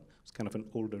Prashad. It's kind of an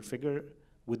older figure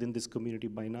within this community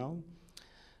by now.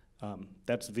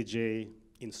 That's Vijay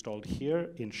installed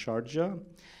here in Sharjah.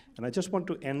 And I just want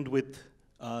to end with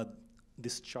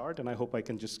this chart, and I hope I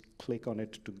can just click on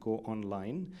it to go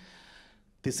online.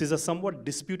 This is a somewhat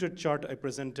disputed chart I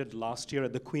presented last year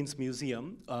at the Queen's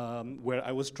Museum, where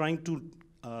I was trying to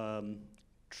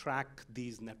track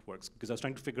these networks, because I was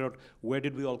trying to figure out where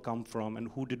did we all come from and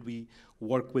who did we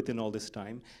work with in all this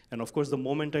time. And of course, the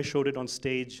moment I showed it on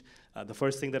stage, the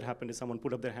first thing that happened is someone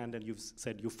put up their hand and you've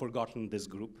said, you've forgotten this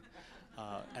group.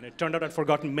 And it turned out I'd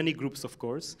forgotten many groups, of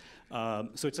course.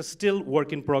 So it's a still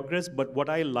work in progress, but what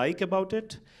I like about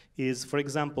it is, for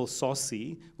example,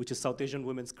 SAUCI, which is South Asian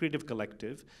Women's Creative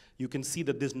Collective, you can see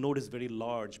that this node is very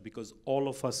large because all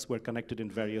of us were connected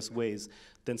in various ways.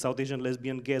 Then South Asian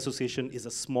Lesbian Gay Association is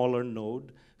a smaller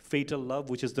node. Fatal Love,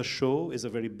 which is the show, is a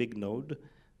very big node.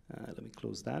 Let me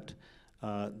close that.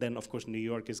 Then, of course, New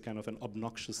York is kind of an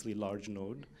obnoxiously large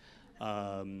node.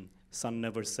 Sun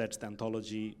Never Sets, the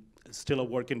anthology, still a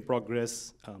work in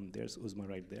progress. There's Uzma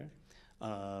right there.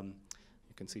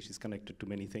 You can see she's connected to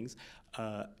many things.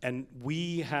 And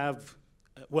we have,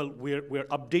 well, we're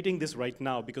updating this right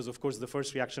now because, of course, the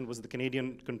first reaction was the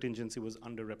Canadian contingency was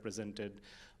underrepresented.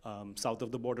 South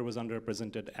of the border was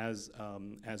underrepresented,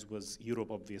 as was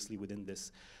Europe, obviously, within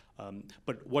this.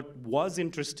 But what was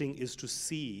interesting is to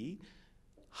see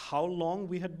how long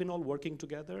we had been all working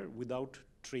together without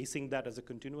tracing that as a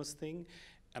continuous thing.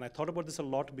 And I thought about this a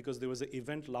lot because there was an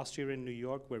event last year in New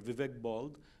York where Vivek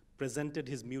Bald presented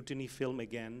his Mutiny film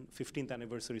again, 15th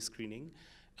anniversary screening,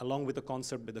 along with a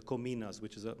concert by the Kominas,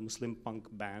 which is a Muslim punk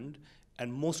band.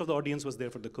 And most of the audience was there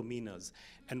for the Kominas.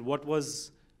 And what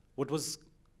was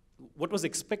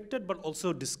expected but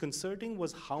also disconcerting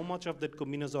was how much of that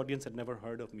Kominas audience had never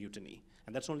heard of Mutiny.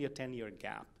 And that's only a 10-year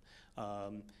gap.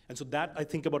 And so that I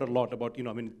think about a lot, about,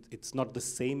 I mean, it's not the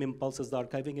same impulse as the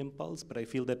archiving impulse, but I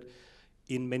feel that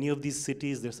in many of these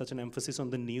cities, there's such an emphasis on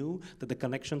the new that the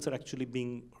connections are actually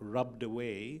being rubbed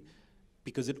away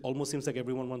because it almost seems like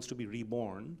everyone wants to be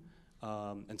reborn.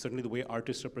 And certainly the way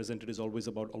artists are presented is always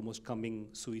about almost coming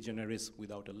sui generis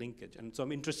without a linkage. And so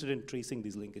I'm interested in tracing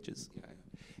these linkages. Yeah.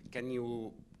 Can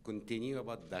you continue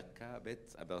about Dhaka a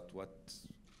bit, about what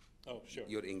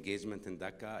your engagement in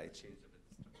Dhaka? It changed a bit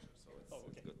the structure, so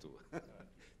it's good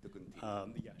to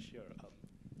continue. Yeah, sure.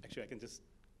 Actually, I can just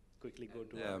quickly go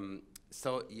to...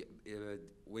 So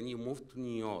when you moved to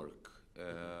New York,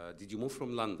 did you move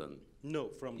from London? No,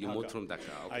 from Dhaka. You moved from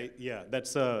Dhaka, okay. Yeah,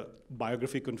 that's a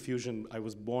biography confusion. I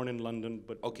was born in London,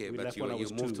 but okay, we but left when I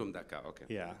was you moved 2. from Dhaka, okay.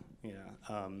 Yeah.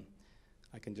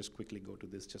 I can just quickly go to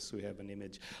this just so we have an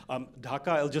image. Dhaka,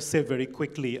 I'll just say very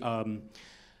quickly.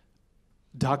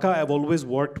 Dhaka, I've always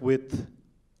worked with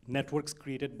networks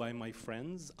created by my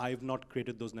friends. I've not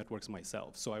created those networks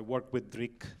myself. So I worked with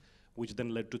Drik, which then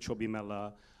led to Chobi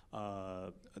Mela.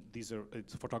 It's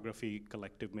a photography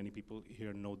collective, many people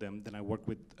here know them. Then I worked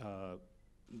with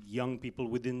young people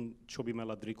within Chobi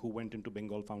Mela Drik who went into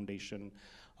Bengal Foundation.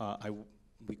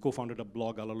 We co-founded a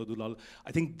blog, Alalo Dulal.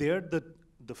 I think there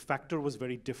the factor was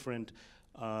very different.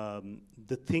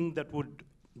 The thing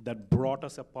that brought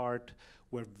us apart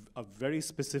were a very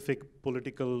specific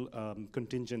political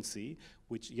contingency,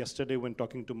 which yesterday when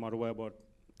talking to Marwa about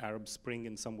Arab Spring,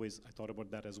 in some ways I thought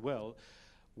about that as well,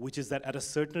 which is that at a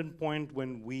certain point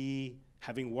when we,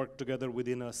 having worked together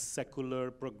within a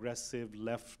secular, progressive,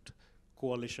 left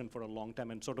coalition for a long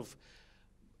time and sort of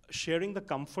sharing the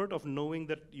comfort of knowing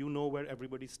that you know where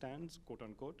everybody stands, quote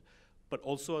unquote, but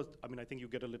also, I mean, I think you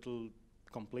get a little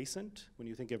complacent when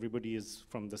you think everybody is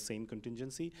from the same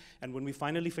contingency. And when we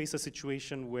finally face a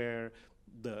situation where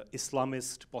the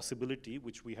Islamist possibility,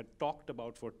 which we had talked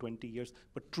about for 20 years,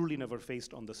 but truly never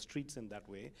faced on the streets in that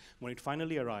way, when it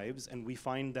finally arrives and we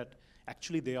find that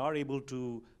actually they are able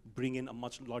to bring in a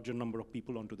much larger number of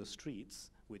people onto the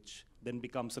streets, which then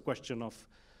becomes a question of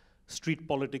street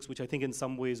politics, which I think in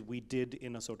some ways we did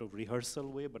in a sort of rehearsal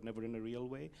way, but never in a real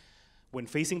way. When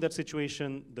facing that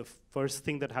situation, the first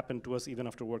thing that happened to us, even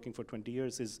after working for 20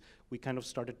 years, is we kind of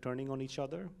started turning on each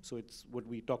other. So it's what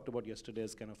we talked about yesterday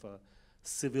as kind of a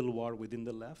civil war within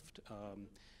the left.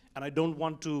 And I don't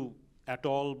want to at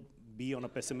all be on a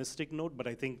pessimistic note, but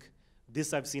I think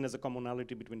this I've seen as a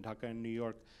commonality between Dhaka and New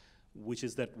York, which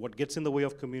is that what gets in the way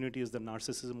of community is the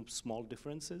narcissism of small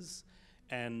differences,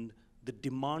 and the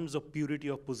demands of purity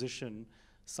of position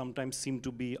sometimes seem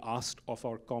to be asked of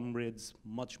our comrades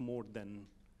much more than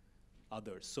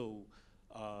others. So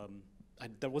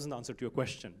that wasn't the answer to your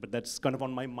question, but that's kind of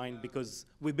on my mind because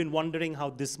we've been wondering how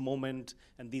this moment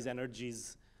and these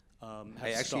energies have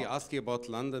I actually stopped. asked you about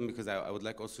London because I would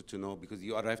like also to know, because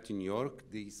you arrived to New York,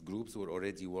 these groups were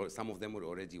already some of them were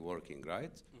already working,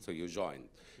 right? Mm-hmm. So you joined.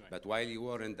 Right. But while you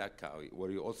were in Dhaka,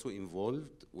 were you also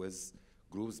involved with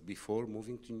groups before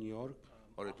moving to New York?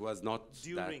 Or it was not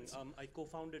during, that? I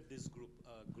co-founded this group,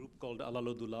 a group called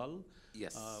Alalo Dulal,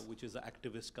 yes. Which is an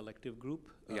activist collective group.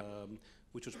 Yeah.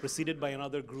 which was preceded by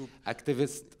another group.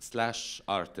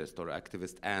 Activist/artist, or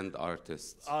activist and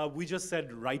artist? We just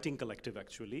said writing collective,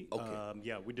 actually. Okay.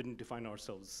 Yeah, we didn't define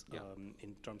ourselves Yeah.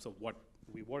 in terms of what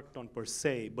we worked on per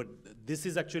se, but this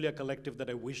is actually a collective that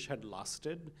I wish had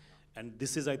lasted. And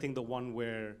this is, I think, the one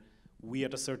where we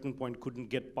at a certain point couldn't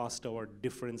get past our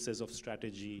differences of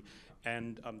strategy.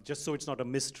 And just so it's not a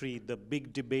mystery, the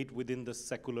big debate within the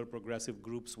secular progressive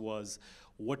groups was,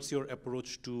 what's your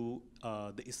approach to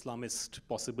the Islamist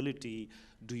possibility?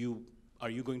 Are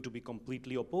you going to be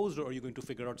completely opposed, or are you going to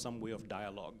figure out some way of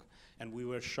dialogue? And we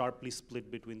were sharply split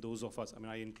between those of us. I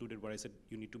mean, I included where I said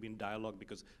you need to be in dialogue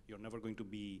because you're never going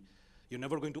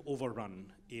to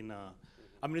overrun in a,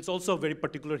 I mean, it's also a very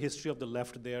particular history of the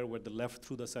left there, where the left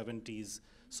through the 70s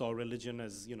saw religion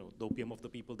as, you know, the opium of the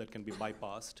people that can be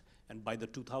bypassed. And by the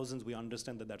 2000s, we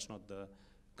understand that that's not the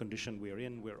condition we're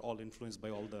in. We're all influenced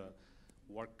by all the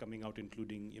work coming out,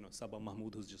 including, you know, Sabah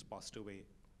Mahmood, who's just passed away,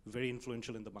 very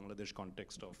influential in the Bangladesh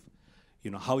context of, you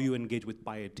know, how you engage with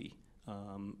piety.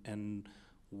 And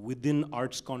within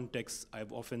arts context,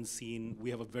 I've often seen we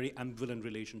have a very ambivalent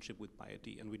relationship with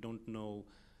piety, and we don't know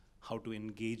how to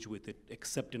engage with it,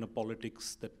 except in a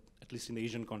politics that, at least in the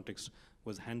Asian context,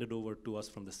 was handed over to us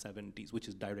from the 70s, which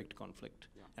is direct conflict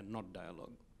and not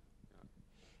dialogue.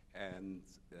 Yeah. And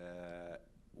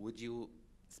would you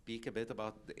speak a bit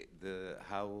about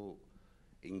how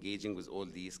engaging with all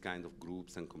these kind of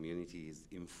groups and communities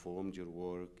informed your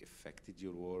work, affected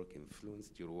your work,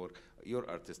 influenced your work, your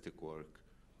artistic work?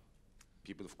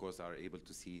 People, of course, are able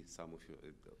to see some of your,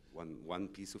 one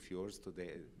piece of yours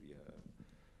today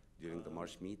during the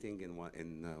March meeting.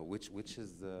 Which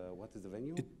is what is the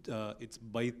venue? It's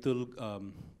Baitul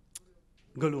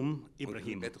Gulum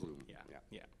Ibrahim. Beit Gulum.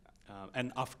 Yeah.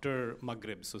 And after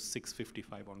Maghrib, so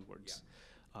 6:55 onwards.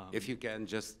 Yeah. If you can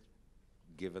just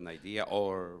give an idea,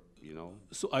 or, you know.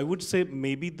 So I would say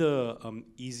maybe the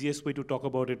easiest way to talk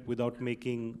about it without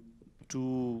making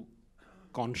too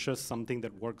conscious something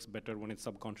that works better when it's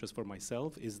subconscious for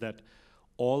myself is that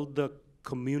all the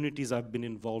communities I've been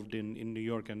involved in New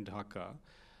York and Dhaka,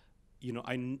 you know,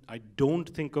 I don't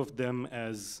think of them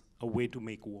as a way to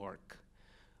make work.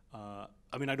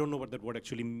 I mean, I don't know what that word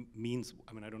actually means.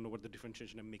 I mean, I don't know what the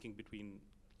differentiation I'm making between,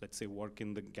 let's say, work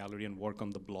in the gallery and work on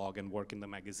the blog and work in the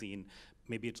magazine.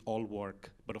 Maybe it's all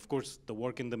work, but of course, the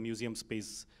work in the museum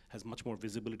space has much more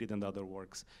visibility than the other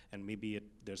works, and maybe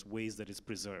there's ways that it's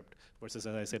preserved, versus,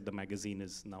 as I said, the magazine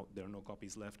is now, there are no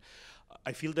copies left.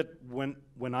 I feel that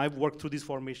when I've worked through these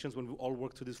formations, when we all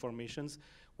work through these formations,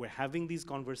 we're having these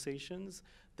conversations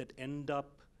that end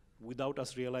up, without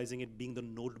us realizing it, being the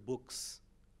notebooks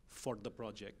for the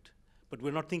project. But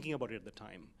we're not thinking about it at the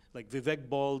time. Like Vivek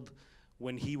Bald,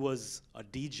 when he was a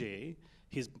DJ,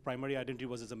 his primary identity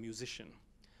was as a musician.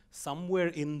 Somewhere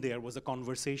in there was a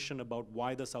conversation about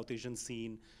why the South Asian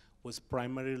scene was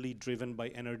primarily driven by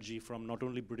energy from not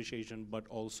only British Asian, but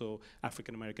also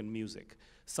African American music.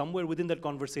 Somewhere within that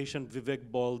conversation,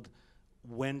 Vivek Bald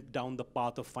went down the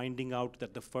path of finding out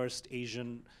that the first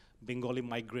Asian Bengali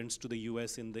migrants to the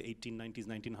US in the 1890s,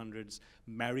 1900s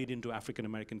married into African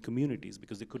American communities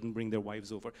because they couldn't bring their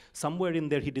wives over. Somewhere in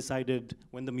there he decided,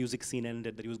 when the music scene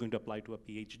ended, that he was going to apply to a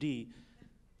PhD.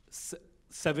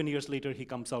 7 years later he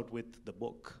comes out with the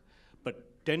book.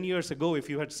 But 10 years ago, if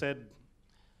you had said,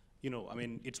 you know, I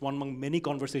mean, it's one among many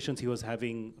conversations he was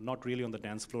having, not really on the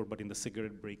dance floor, but in the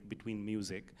cigarette break between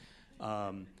music.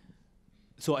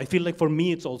 So I feel like for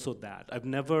me, it's also that. I've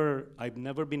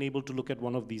never been able to look at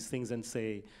one of these things and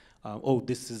say, oh,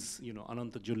 this is, you know,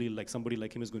 Ananta Jalil, like somebody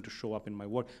like him is going to show up in my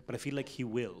work. But I feel like he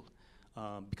will,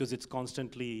 because it's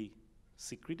constantly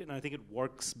secreted, and I think it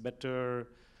works better.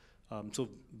 So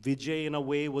Vijay, in a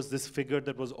way, was this figure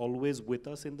that was always with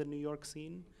us in the New York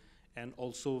scene, and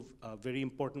also very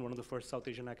important, one of the first South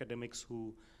Asian academics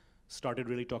who started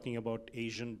really talking about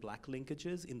Asian black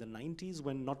linkages in the 90s,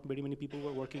 when not very many people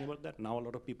were working about that. Now a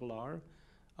lot of people are.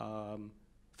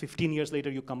 15 years later,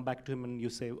 you come back to him and you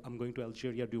say, I'm going to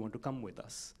Algeria, do you want to come with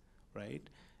us, right?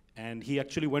 And he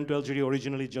actually went to Algeria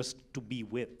originally just to be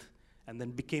with, and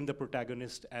then became the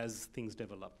protagonist as things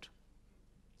developed.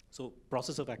 So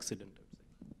process of accident,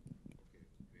 I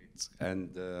would say.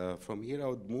 And from here, I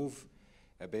would move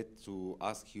a bit to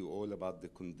ask you all about the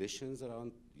conditions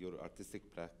around your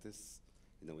artistic practice,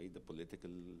 in a way, the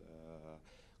political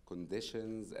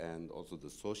conditions and also the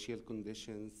social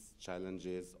conditions,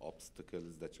 challenges,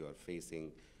 obstacles that you are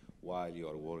facing while you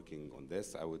are working on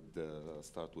this. I would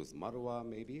start with Marwa,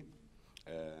 maybe.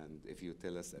 And if you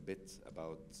tell us a bit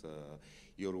about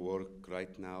your work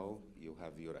right now. You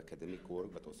have your academic work,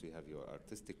 but also you have your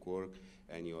artistic work,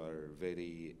 and you are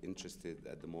very interested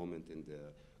at the moment in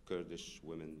the Kurdish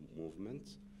women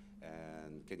movement.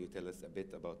 And can you tell us a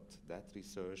bit about that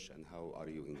research and how are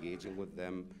you engaging with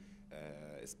them?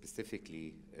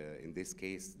 Specifically, in this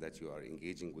case, that you are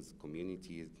engaging with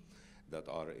communities that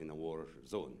are in a war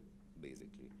zone,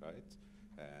 basically, right?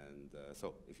 And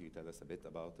so if you tell us a bit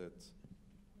about it.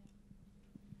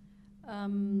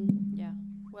 Yeah,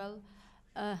 well,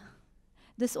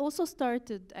 this also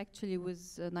started actually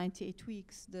with 98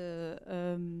 Weeks, the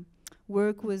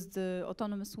work with the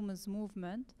Autonomous Women's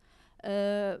Movement.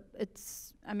 I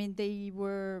mean,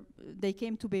 they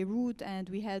came to Beirut and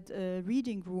we had a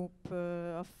reading group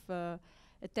of a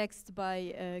text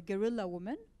by a guerrilla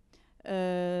woman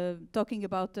talking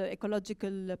about the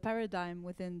ecological paradigm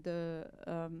within the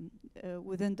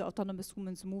Autonomous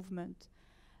Women's Movement.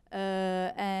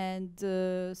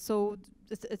 So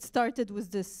it started with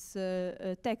this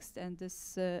text and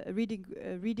this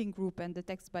reading group and the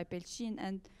text by Pelchin,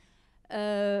 and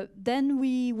then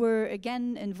we were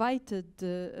again invited,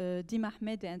 Dima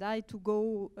Ahmed and I, to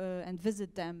go and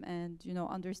visit them and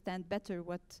understand better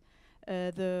what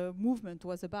the movement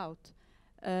was about.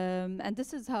 And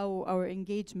this is how our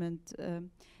engagement.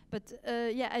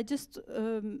 Yeah,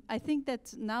 I think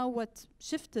that now what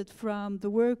shifted from the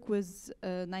work with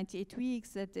 98 Weeks,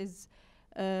 that is,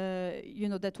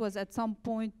 that was at some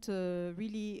point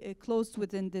really closed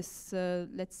within this,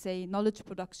 let's say, knowledge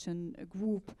production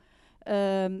group.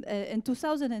 In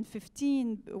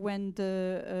 2015, when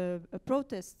the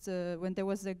protests, when there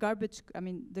was a garbage,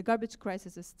 the garbage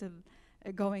crisis is still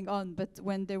going on, but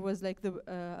when there was like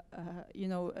the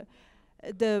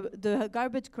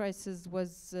garbage crisis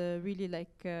was really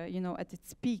like at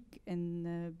its peak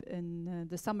in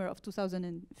the summer of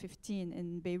 2015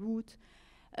 in Beirut.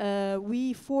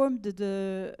 We formed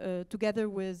together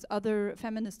with other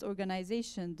feminist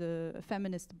organizations, the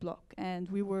Feminist Bloc, and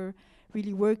we were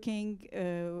really working,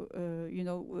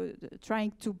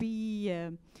 trying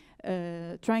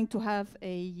to have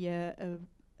a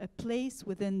place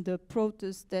within the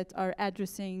protests that are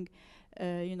addressing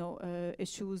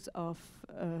issues of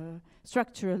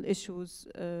structural issues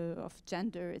of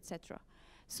gender, etc.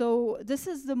 So this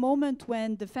is the moment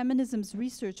when the feminism's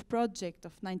research project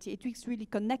of 98 Weeks really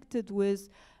connected with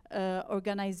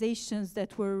organizations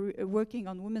that were working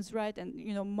on women's rights and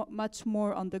much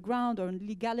more on the ground, on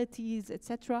legalities,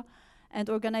 etc., and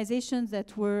organizations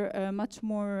that were much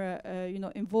more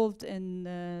involved in,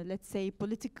 let's say,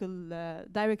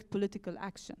 direct political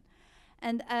action.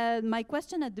 And my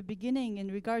question at the beginning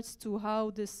in regards to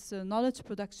how this knowledge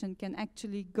production can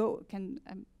actually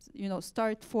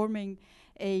start forming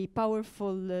a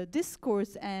powerful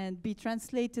discourse and be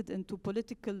translated into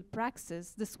political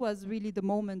praxis, this was really the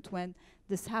moment when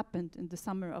this happened in the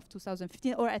summer of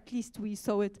 2015, or at least we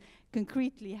saw it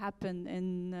concretely happen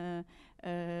in,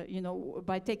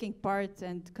 by taking part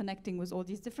and connecting with all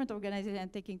these different organizations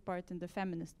and taking part in the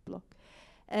Feminist Bloc.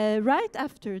 Right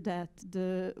after that,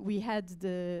 we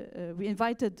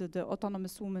invited the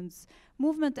Autonomous Women's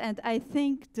Movement, and I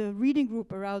think the reading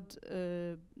group around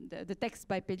the text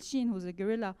by Pelchin, who's a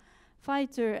guerrilla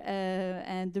fighter,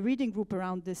 and the reading group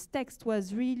around this text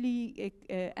was really,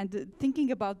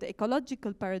 thinking about the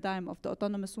ecological paradigm of the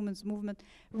Autonomous Women's Movement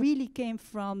really came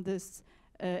from this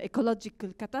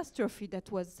ecological catastrophe that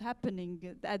was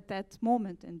happening at that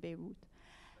moment in Beirut.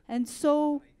 And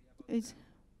so it's...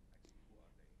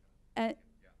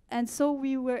 and so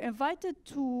we were invited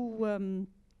to,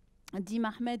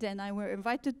 Dima Ahmed and I were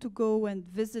invited to go and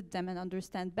visit them and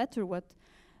understand better what,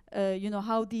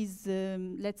 how these,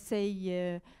 let's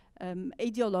say,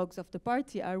 ideologues of the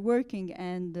party are working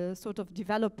and sort of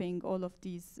developing all of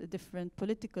these different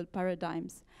political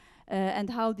paradigms and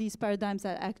how these paradigms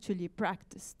are actually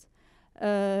practiced.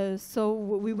 So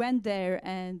we went there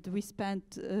and we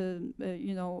spent,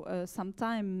 some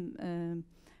time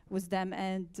with them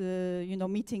and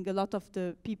meeting a lot of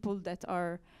the people that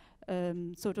are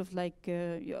sort of like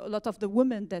a lot of the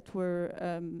women that were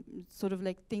sort of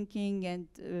like thinking and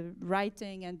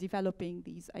writing and developing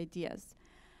these ideas.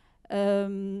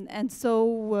 And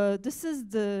so this is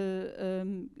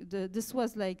this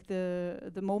was like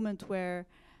the moment where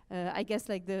I guess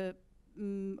like the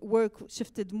work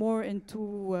shifted more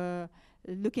into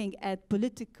looking at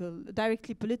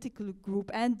directly political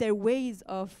group and their ways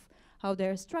of how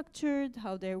they're structured,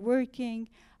 how they're working,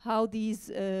 how these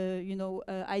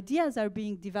ideas are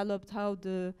being developed, how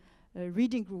the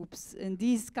reading groups in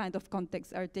these kind of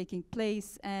contexts are taking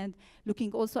place, and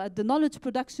looking also at the knowledge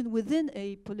production within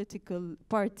a political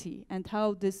party and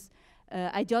how these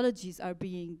ideologies are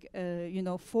being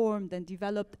formed and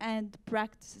developed and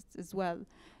practiced as well.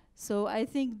 So I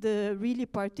think the really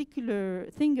particular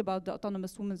thing about the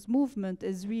Autonomous Women's Movement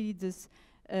is really this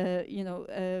of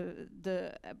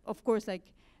course,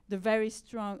 like the very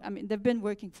strong, I mean, they've been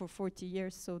working for 40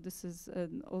 years, so this is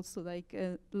also like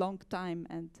a long time,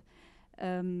 and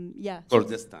yeah.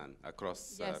 Kurdistan,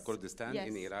 across Yes. Kurdistan Yes.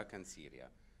 in Iraq and Syria.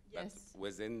 But Yes.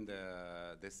 within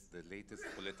the latest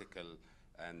political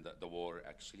and the war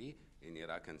actually in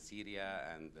Iraq and Syria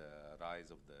and the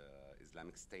rise of the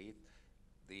Islamic State,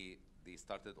 they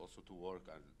started also to work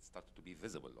and started to be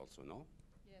visible also, no?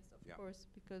 Yes, of course,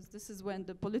 because this is when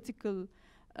the political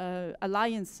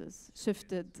alliances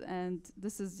shifted, and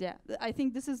this is, I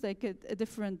think this is like a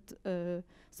different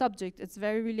subject. It's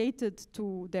very related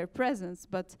to their presence,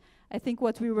 but I think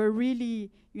what we were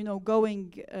really,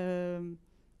 going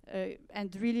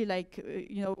and really like,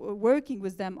 working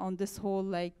with them on this whole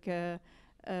like,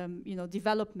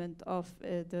 development of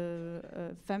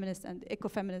the feminist and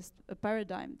ecofeminist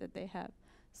paradigm that they have.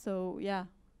 So yeah,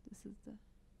 this is the.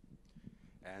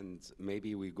 And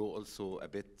maybe we go also a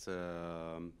bit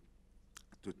to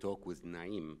talk with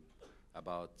Naeem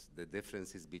about the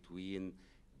differences between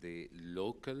the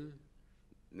local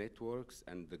networks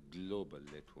and the global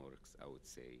networks, I would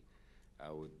say.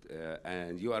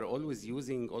 And you are always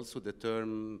using also the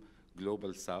term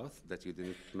Global South that you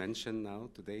didn't mention now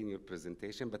today in your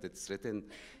presentation, but it's written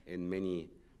in many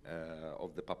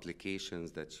of the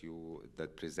publications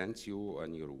that present you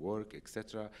and your work,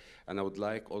 etc. And I would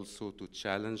like also to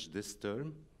challenge this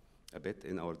term a bit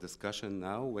in our discussion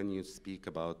now when you speak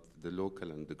about the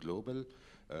local and the global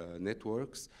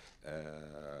networks.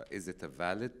 Is it a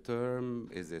valid term?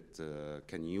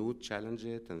 Can you challenge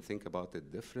it and think about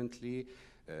it differently?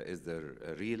 Is there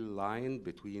a real line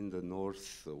between the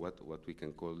north, what we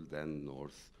can call then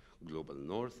global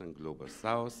north and global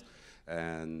south?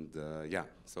 And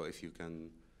so if you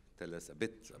can tell us a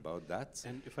bit about that.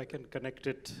 And if I can connect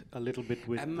it a little bit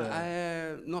with...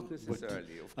 not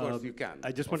necessarily, of course you can.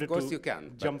 I just wanted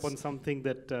to jump on something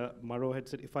that Marwa had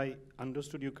said. If I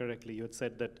understood you correctly, you had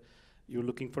said that you're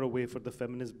looking for a way for the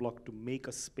feminist bloc to make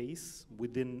a space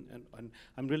within, and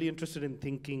I'm really interested in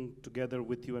thinking together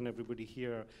with you and everybody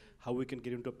here, how we can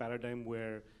get into a paradigm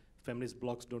where feminist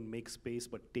blocs don't make space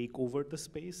but take over the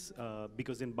space,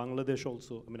 because in Bangladesh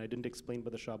also, I mean, I didn't explain,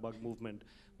 but the Shahbag movement,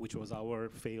 which was our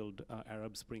failed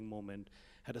Arab Spring moment,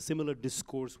 had a similar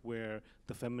discourse where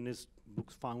the feminist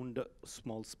books found a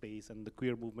small space and the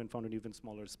queer movement found an even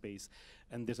smaller space.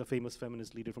 And there's a famous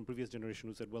feminist leader from previous generation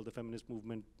who said, well, the feminist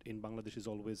movement in Bangladesh is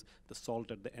always the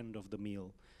salt at the end of the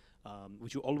meal,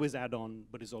 which you always add on,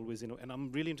 but is always, and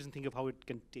I'm really interested in thinking of how it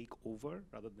can take over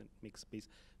rather than make space.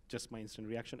 Just my instant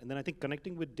reaction. And then I think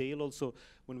connecting with Dale also,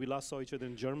 when we last saw each other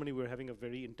in Germany, we were having a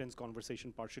very intense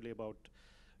conversation partially about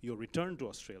your return to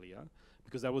Australia,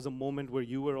 because that was a moment where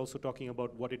you were also talking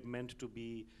about what it meant to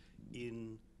be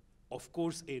in, of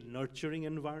course, a nurturing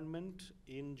environment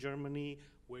in Germany,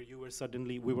 where we were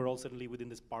all suddenly within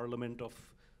this parliament of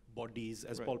bodies,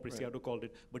 as Paul Preciado called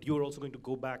it, but you were also going to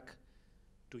go back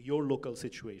to your local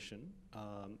situation.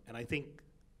 And I think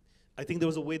there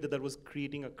was a way that was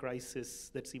creating a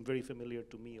crisis that seemed very familiar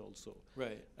to me also.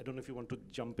 Right. I don't know if you want to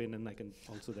jump in, and I can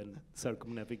also then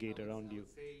circumnavigate around you.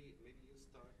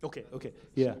 Okay.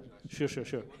 Yeah.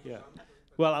 Sure. Yeah.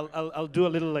 Well, I'll do a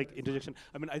little like interjection.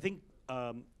 I mean, I think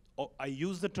I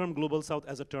use the term Global South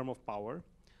as a term of power.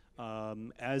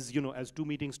 As you know, as Two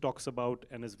Meetings talks about,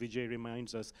 and as Vijay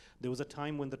reminds us, there was a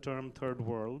time when the term Third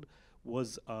World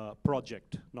was a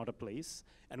project, not a place,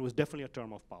 and was definitely a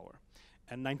term of power.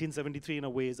 And 1973, in a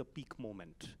way, is a peak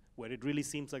moment, where it really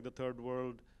seems like the Third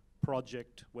World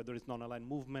project, whether it's non-aligned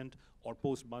movement or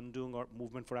post-Bandung or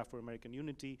movement for Afro-American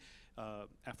unity,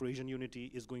 Afro-Asian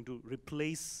unity, is going to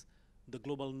replace the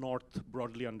global north,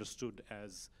 broadly understood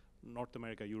as North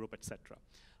America, Europe, etc.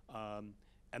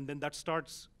 And then that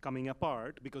starts coming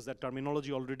apart, because that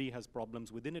terminology already has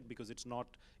problems within it, because it's not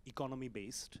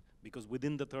economy-based, because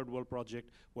within the Third World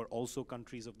Project were also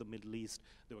countries of the Middle East.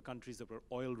 There were countries that were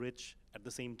oil-rich at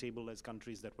the same table as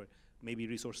countries that were maybe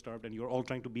resource-starved, and you're all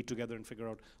trying to be together and figure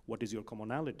out what is your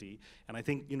commonality. And I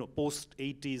think,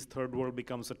 post-80s, Third World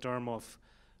becomes a term of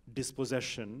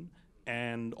dispossession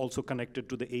and also connected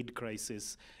to the aid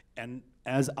crisis. And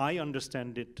as I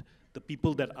understand it, the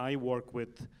people that I work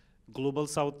with, Global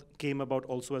South came about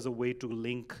also as a way to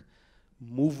link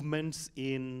movements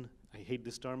in, I hate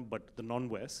this term, but the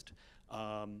non-West,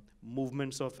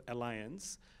 movements of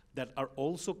alliance that are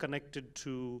also connected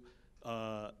to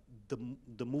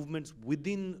the movements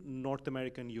within North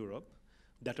America and Europe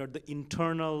that are the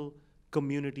internal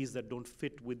communities that don't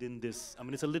fit within this. I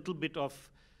mean, it's a little bit of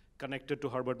connected to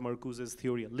Herbert Marcuse's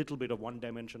theory, a little bit of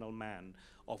one-dimensional man,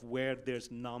 of where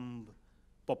there's numb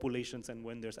populations and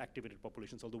when there's activated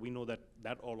populations, although we know that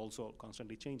that all also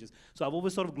constantly changes. So I've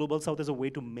always thought of Global South as a way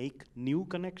to make new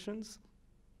connections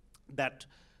that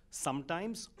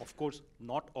sometimes, of course,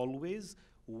 not always,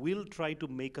 will try to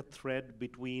make a thread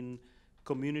between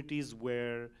communities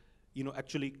where, you know,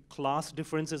 actually class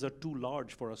differences are too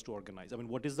large for us to organize. I mean,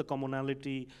 what is the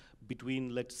commonality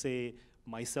between, let's say,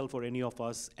 myself or any of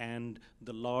us and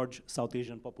the large South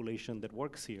Asian population that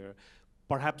works here?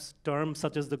 Perhaps terms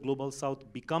such as the Global South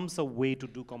becomes a way to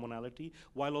do commonality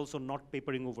while also not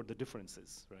papering over the differences,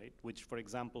 right? Which, for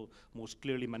example, most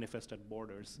clearly manifest at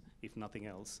borders, if nothing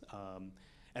else.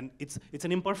 And it's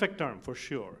an imperfect term, for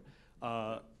sure.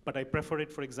 But I prefer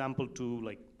it, for example, to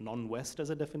like non-West as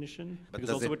a definition. But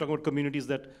because also we're talking about communities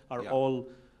that are all,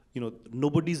 you know,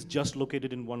 nobody's just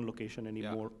located in one location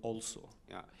anymore also.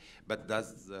 Yeah, but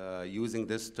does using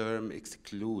this term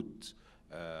exclude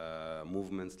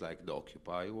movements like the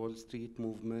Occupy Wall Street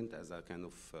movement as a kind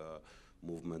of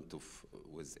movement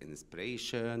with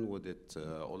inspiration? Would it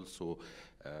also,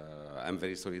 I'm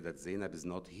very sorry that Zainab is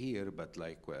not here, but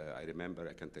like I remember,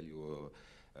 I can tell you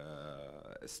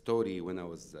a story when I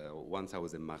was, once I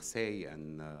was in Marseille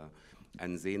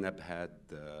and Zainab had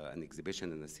an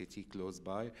exhibition in a city close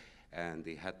by, and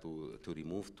they had to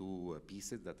remove two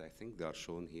pieces that I think they are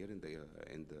shown here in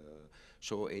the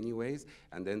show anyways.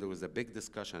 And then there was a big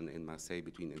discussion in Marseille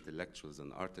between intellectuals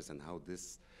and artists and how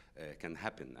this can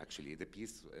happen. Actually, the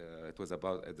piece, it was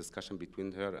about a discussion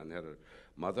between her and her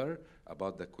mother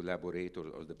about the collaborator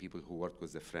or the people who worked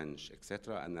with the French,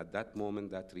 etc. And at that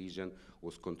moment, that region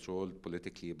was controlled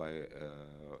politically by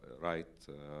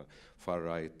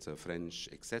far-right French,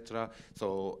 etc.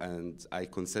 So, and I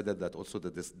consider that also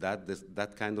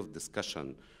that kind of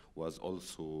discussion was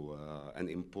also an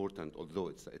important, although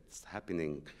it's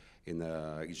happening in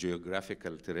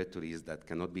geographical territories that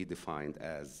cannot be defined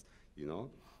as, you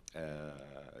know,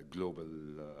 global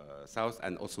South,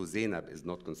 and also Zainab is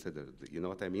not considered, you know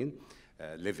what I mean,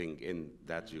 living in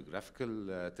that geographical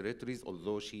territories,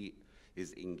 although she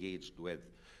is engaged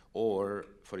with, or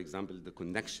for example, the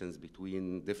connections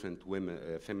between different women,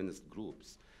 feminist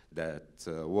groups that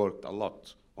worked a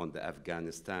lot on the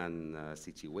Afghanistan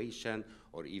situation,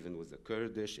 or even with the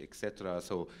Kurdish, etc.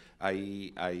 So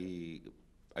I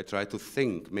try to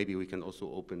think maybe we can also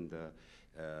open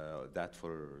that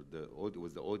for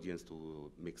with the audience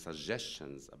to make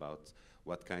suggestions about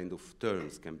what kind of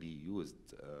terms can be used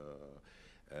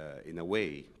in a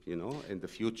way, you know, in the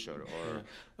future, or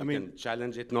I mean, can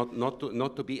challenge it,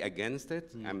 not to be against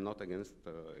it. I'm not against,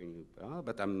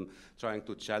 but I'm trying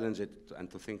to challenge it and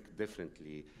to think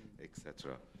differently,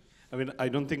 etc. I mean, I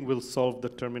don't think we'll solve the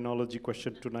terminology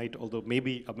question tonight, although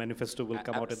maybe a manifesto will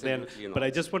come out at then. But I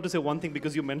just want to say one thing,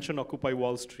 because you mentioned Occupy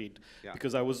Wall Street,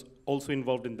 because I was also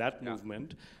involved in that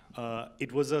movement.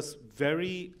 It was a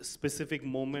very specific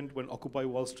moment when Occupy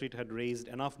Wall Street had raised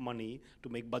enough money to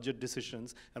make budget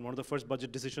decisions, and one of the first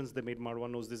budget decisions they made, Marwa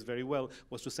knows this very well,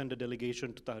 was to send a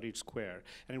delegation to Tahrir Square.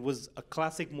 And it was a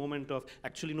classic moment of,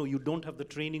 actually, no, you don't have the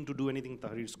training to do anything in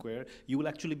Tahrir Square. You will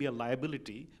actually be a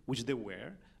liability, which they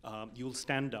were. You'll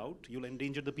stand out, you'll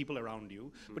endanger the people around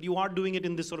you, but you are doing it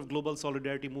in this sort of global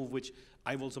solidarity move, which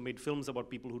I've also made films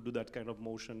about people who do that kind of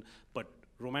motion, but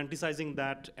romanticizing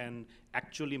that and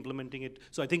actually implementing it.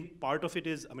 So I think part of it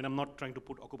is, I mean, I'm not trying to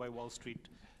put Occupy Wall Street,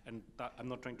 and I'm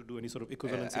not trying to do any sort of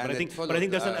equivalency, but I think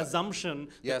there's an assumption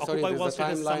that Occupy Wall Street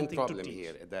has something to teach.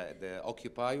 Here. The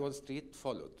Occupy Wall Street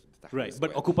followed. Right,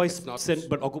 but Occupy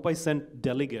sent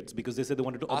delegates because they said they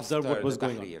wanted to observe what was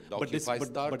going on. But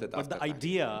the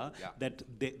idea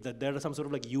that there are some sort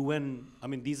of like UN, I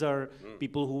mean, these are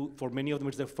people who, for many of them,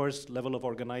 it's their first level of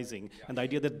organizing. And the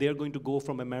idea that they're going to go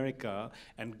from America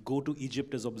and go to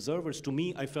Egypt as observers, to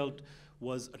me, I felt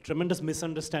was a tremendous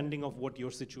misunderstanding of what your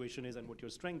situation is and what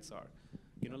your strengths are.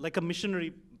 You know, like a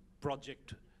missionary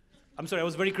project. I'm sorry, I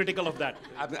was very critical of that.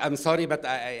 I'm sorry, but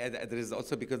there is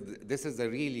also, because this is a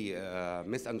really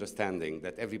misunderstanding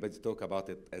that everybody talk about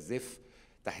it as if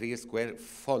Tahrir Square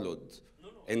followed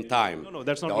in time. No,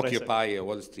 that's not the what Occupy I said.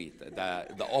 Wall Street.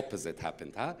 The opposite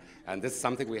happened, huh? And this is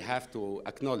something we have to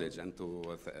acknowledge and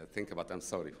to think about. I'm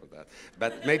sorry for that.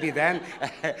 But maybe then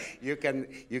you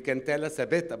can tell us a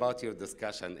bit about your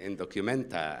discussion in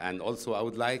Documenta, and also I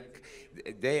would like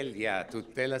Dale, to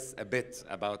tell us a bit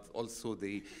about also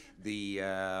the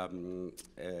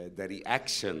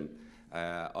reaction,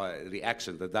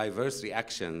 the diverse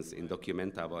reactions in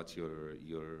Documenta about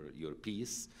your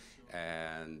piece.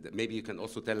 And maybe you can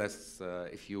also tell us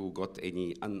if you got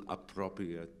any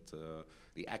inappropriate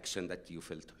reaction that you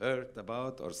felt hurt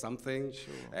about or something.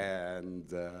 Sure. And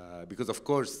because of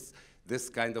course, this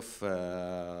kind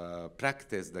of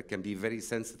practice that can be very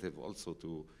sensitive also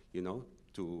to, you know,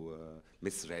 to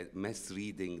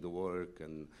misreading the work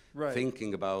and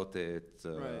thinking about it,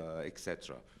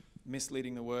 etc.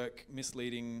 Misleading the work,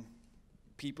 misleading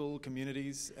people,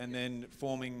 communities, and then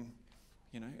forming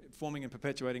and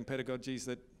perpetuating pedagogies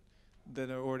that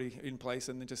are already in place,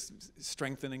 and then just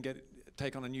strengthen and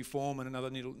take on a new form and another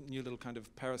new little kind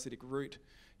of parasitic root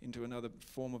into another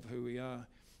form of who we are.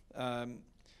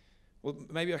 Well,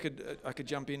 maybe I could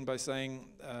jump in by saying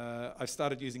I've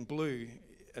started using blue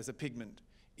as a pigment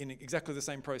in exactly the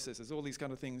same processes, all these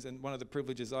kind of things. And one of the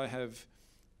privileges I have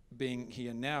being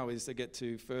here now is to get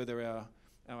to further our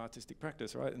artistic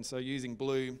practice, right? And so using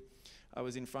blue, I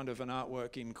was in front of an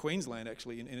artwork in Queensland,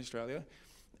 actually, in Australia.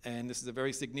 And this is a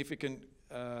very significant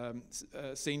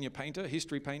senior painter,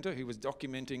 history painter, who was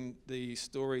documenting the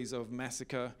stories of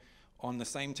massacre on the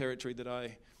same territory that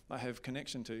I have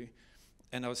connection to.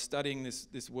 And I was studying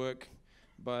this work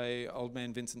by old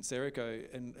man Vincent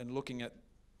Serico and looking at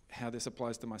how this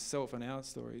applies to myself and our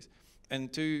stories.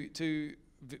 And two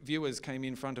viewers came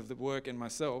in front of the work and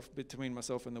myself, between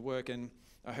myself and the work, and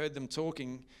I heard them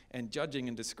talking and judging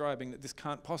and describing that this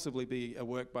can't possibly be a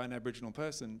work by an Aboriginal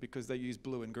person because they use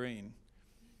blue and green.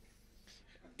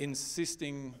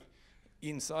 Insisting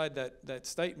inside that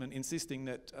statement, insisting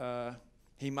that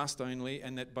he must only,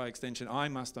 and that by extension I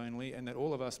must only, and that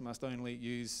all of us must only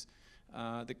use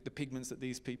the pigments that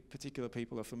these particular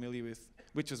people are familiar with,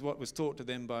 which is what was taught to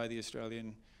them by the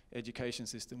Australian education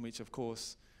system, which of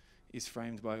course is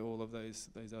framed by all of those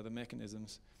other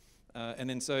mechanisms. And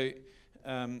then so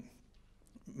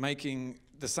making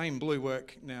the same blue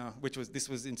work now, this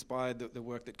was inspired the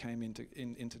work that came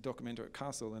into Documenta at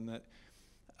Castle, and that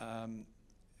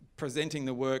presenting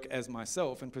the work as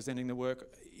myself and presenting the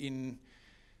work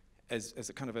as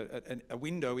a kind of a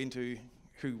window into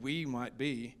who we might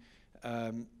be.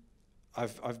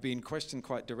 I've been questioned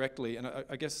quite directly, and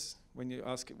I guess when you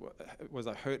ask, was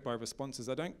I hurt by responses?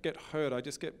 I don't get hurt. I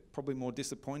just get probably more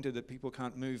disappointed that people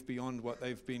can't move beyond what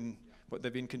they've been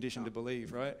conditioned to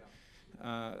believe, right?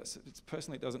 So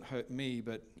personally, it doesn't hurt me,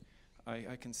 but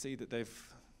I can see that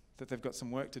they've got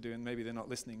some work to do, and maybe they're not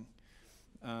listening.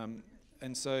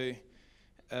 And so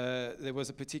there was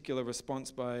a particular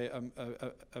response by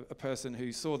a person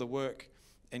who saw the work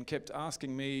and kept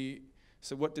asking me,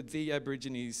 so what did the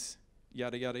Aborigines,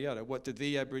 yada, yada, yada, what did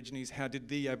the Aborigines, how did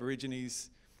the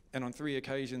Aborigines, and on 3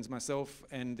 occasions myself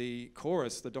and the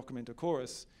chorus, the Documenta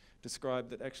chorus, described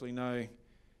that actually no,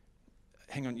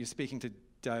 hang on, you're speaking to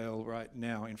Dale right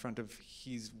now in front of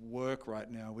his work right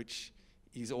now, which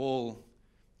is all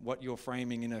what you're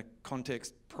framing in a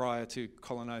context prior to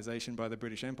colonization by the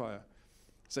British Empire.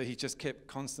 So he just kept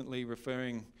constantly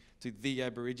referring to the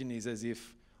Aborigines as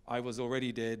if I was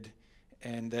already dead,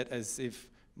 and that as if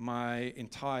my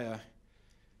entire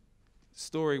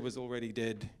story was already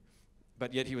dead,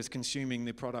 but yet he was consuming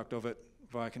the product of it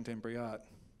via contemporary art.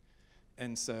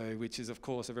 And so, which is of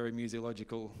course a very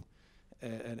museological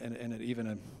and even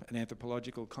an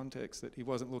anthropological context, that he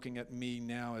wasn't looking at me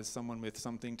now as someone with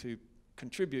something to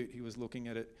contribute, he was looking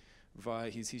at it via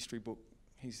his history book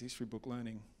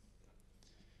learning.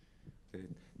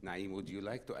 Naeem, would you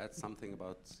like to add something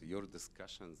about your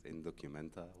discussions in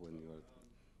Documenta when you were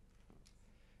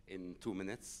in 2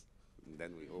 minutes? And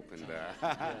then we open the...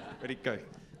 Ready, go.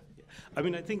 I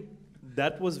mean, I think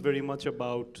that was very much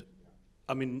about,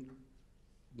 I mean,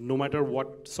 no matter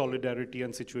what solidarity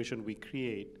and situation we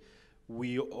create,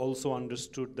 we also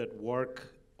understood that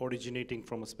work originating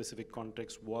from a specific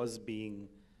context was being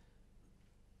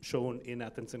shown in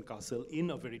Athens and Castle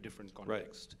in a very different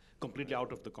context, completely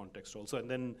out of the context also. And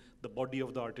then the body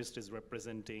of the artist is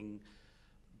representing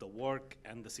the work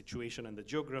and the situation and the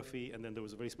geography, and then there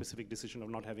was a very specific decision of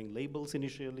not having labels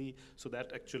initially, so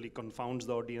that actually confounds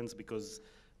the audience because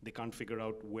they can't figure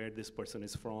out where this person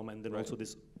is from, and then also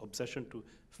this obsession to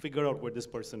figure out where this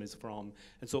person is from.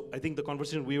 And so I think the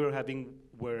conversation we were having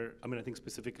where, I mean, I think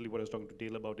specifically what I was talking to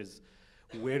Dale about is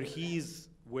where he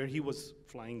was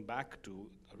flying back to,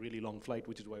 a really long flight,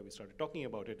 which is why we started talking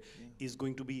about it, is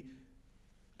going to be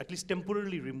at least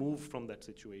temporarily removed from that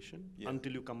situation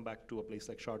until you come back to a place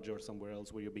like Sharjah or somewhere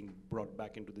else where you're being brought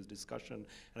back into this discussion. And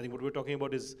I think what we're talking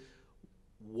about is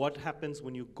what happens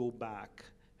when you go back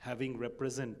having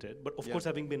represented, but of course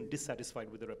having been dissatisfied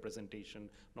with the representation,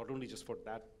 not only just for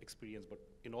that experience, but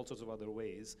in all sorts of other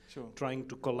ways, trying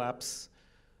to collapse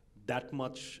that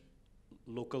much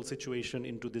local situation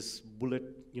into this bullet,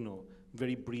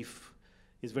 very brief,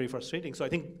 is very frustrating. So I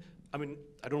think, I mean,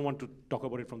 I don't want to talk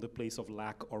about it from the place of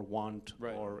lack or want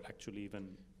or actually even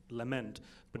lament,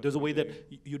 but there's a way that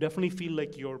you definitely feel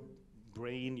like you're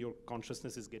brain, your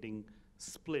consciousness is getting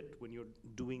split when you're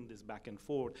doing this back and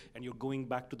forth, and you're going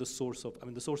back to the source of, I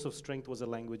mean, the source of strength was a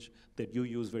language that you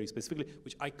use very specifically,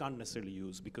 which I can't necessarily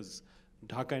use because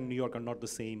Dhaka and New York are not the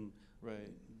same.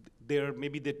 Right.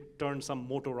 Maybe they turn some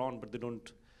motor on, but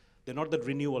they're not that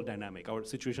renewal dynamic. Our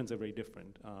situations are very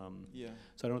different. Yeah.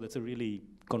 So I don't know, that's a really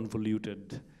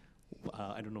convoluted,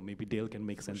 I don't know, maybe Dale can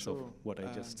make sense of what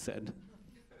I just said.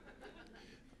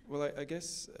 Well, I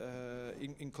guess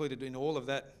included in all of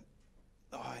that,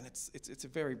 and it's a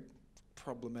very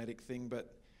problematic thing,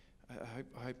 but I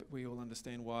hope we all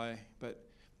understand why. But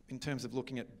in terms of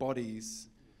looking at bodies,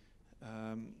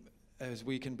 as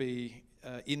we can be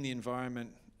in the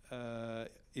environment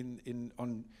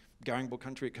on Garangbil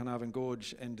country at Carnarvon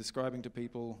Gorge and describing to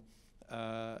people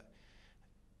the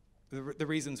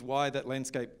reasons why that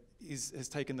landscape has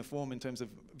taken the form in terms of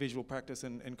visual practice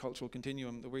and cultural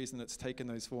continuum, the reason it's taken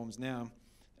those forms now,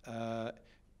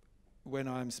 when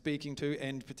I'm speaking to,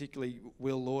 and particularly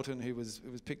Will Lawton, who was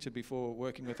pictured before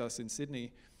working with us in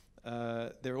Sydney,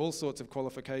 there are all sorts of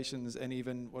qualifications and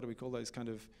even, what do we call those kind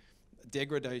of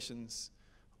degradations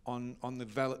on the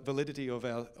validity of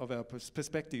our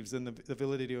perspectives and the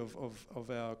validity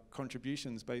of our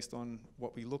contributions based on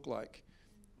what we look like.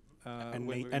 And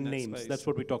names, space. That's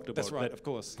what we talked about. That's right, of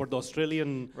course. For the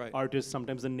Australian artists,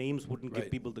 sometimes the names wouldn't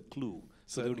give people the clue.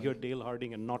 So they would hear Dale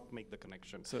Harding and not make the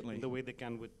connection. Certainly. In the way they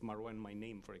can with Marwa and my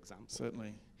name, for example.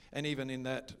 Certainly. And even in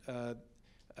that,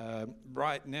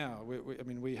 right now,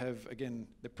 we have, again,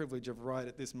 the privilege of right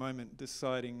at this moment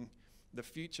deciding the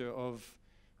future of,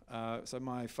 so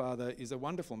my father is a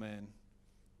wonderful man,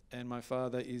 and my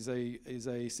father is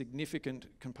a significant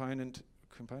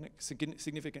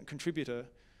significant contributor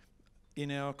in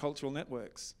our cultural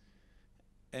networks,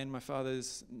 and my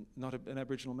father's not an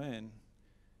Aboriginal man,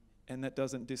 and that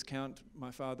doesn't discount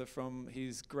my father from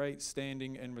his great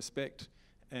standing and respect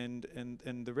and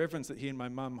the reverence that he and my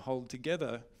mum hold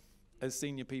together as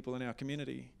senior people in our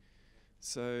community.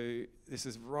 So this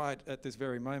is right at this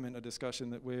very moment a discussion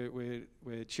that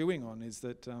we're chewing on, is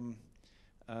that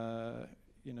the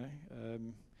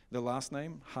last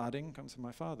name Harding comes from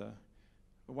my father,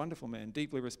 a wonderful man,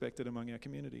 deeply respected among our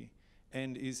community.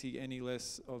 And is he any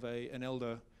less of an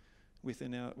elder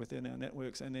within our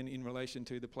networks, and then in relation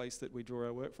to the place that we draw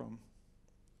our work from?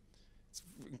 It's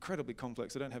incredibly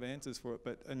complex. I don't have answers for it,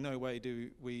 but in no way do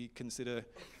we consider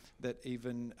that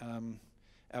even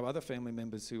our other family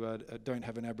members who don't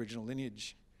have an Aboriginal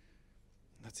lineage,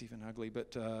 that's even ugly,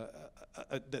 but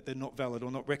that they're not valid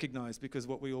or not recognised, because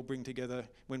what we all bring together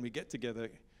when we get together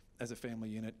as a family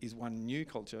unit is one new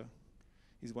culture,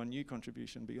 is one new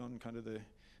contribution beyond kind of the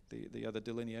other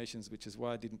delineations, which is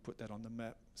why I didn't put that on the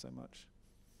map so much.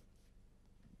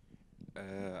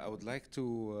 I would like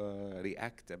to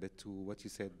react a bit to what you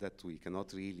said, that we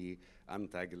cannot really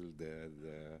untangle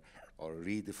or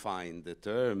redefine the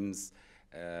terms,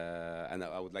 and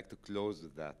I would like to close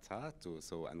with that.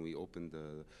 And we open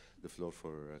the floor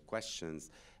for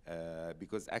questions,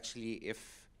 because actually,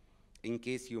 if in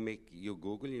case you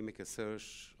Google, you make a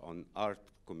search on art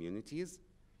communities,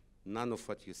 none of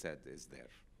what you said is there.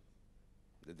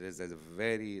 There is a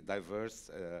very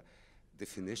diverse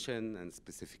definition and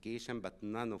specification, but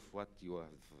none of what you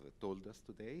have told us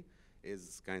today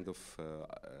is kind of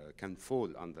can fall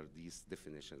under these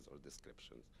definitions or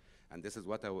descriptions. And this is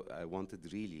what I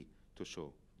wanted really to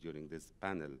show during this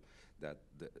panel, that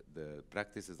the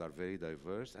practices are very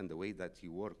diverse, and the way that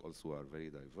you work also are very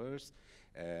diverse.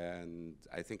 And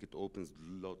I think it opens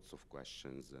lots of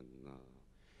questions, and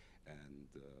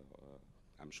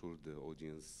I'm sure the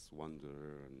audience wonder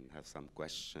and have some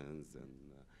questions,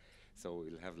 and so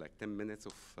we'll have like 10 minutes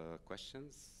of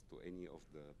questions to any of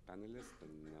the panelists.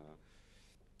 And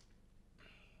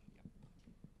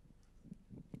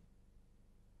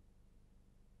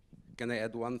can I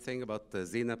add one thing about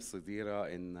Zainab Sidira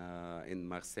in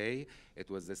Marseille? It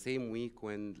was the same week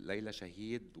when Layla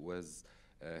Shahid was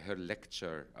her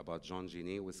lecture about Jean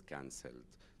Genet was cancelled.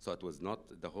 So it was not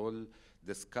the whole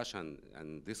discussion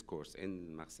and discourse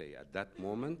in Marseille at that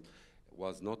moment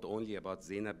was not only about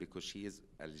Zainab because she is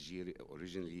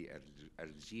originally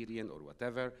Algerian or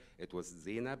whatever. It was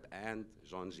Zainab and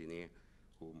Jean Genet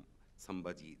whom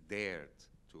somebody dared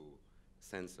to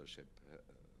censorship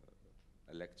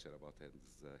a lecture about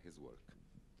his work.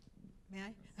 May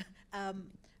I?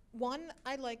 One,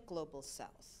 I like Global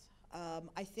South.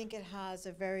 I think it has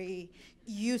a very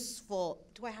useful,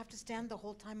 do I have to stand the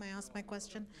whole time I ask my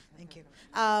question? Thank you.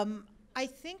 I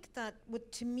think that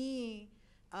to me,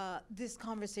 this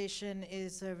conversation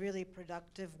is a really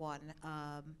productive one.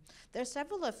 There are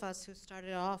several of us who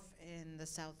started off in the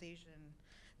South Asian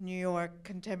New York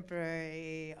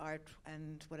contemporary art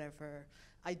and whatever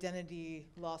identity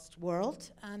lost world,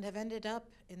 and have ended up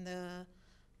in the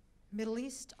Middle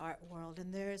East art world.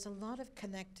 And there's a lot of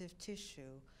connective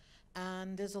tissue,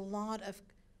 and there's a lot of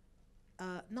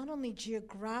not only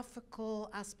geographical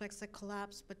aspects that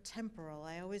collapse, but temporal.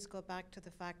 I always go back to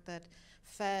the fact that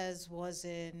Fez was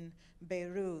in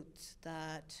Beirut,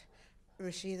 that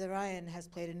Rashida Ryan has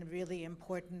played a really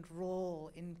important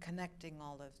role in connecting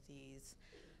all of these.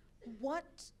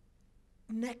 What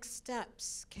next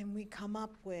steps can we come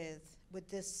up with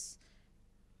this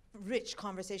rich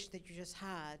conversation that you just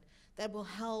had that will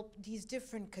help these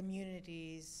different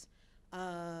communities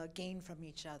gain from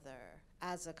each other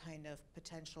as a kind of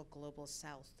potential global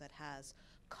south that has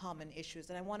common issues?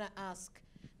 And I want to ask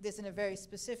this in a very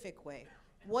specific way.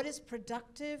 What is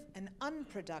productive and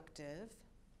unproductive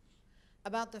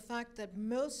about the fact that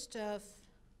most of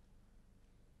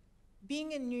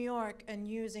being in New York and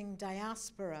using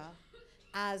diaspora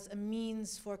as a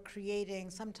means for creating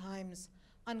sometimes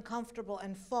uncomfortable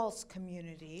and false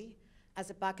community, as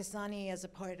a Pakistani, as a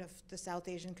part of the South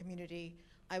Asian community,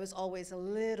 I was always a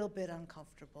little bit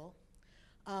uncomfortable.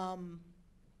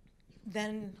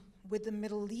 Then with the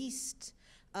Middle East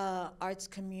arts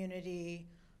community,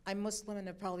 I'm Muslim and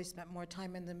have probably spent more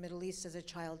time in the Middle East as a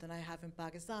child than I have in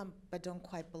Pakistan, but don't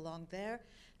quite belong there.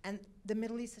 And the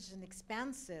Middle East is an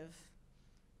expansive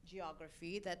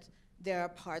geography that there are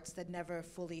parts that never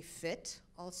fully fit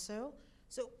also.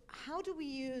 So how do we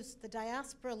use the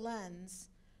diaspora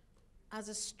lens as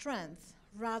a strength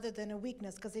rather than a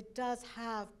weakness? Because it does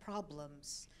have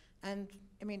problems. And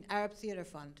I mean, Arab Theatre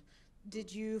Fund,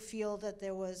 did you feel that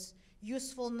there was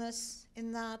usefulness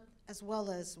in that as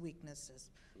well as weaknesses?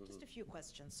 Just a few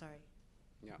questions, sorry.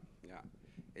 Yeah, yeah.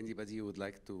 Anybody would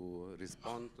like to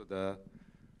respond to the?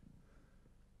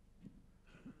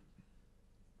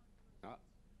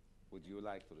 Would you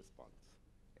like to respond?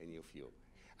 Any of you?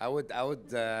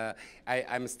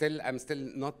 I'm still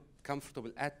not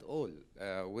comfortable at all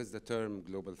with the term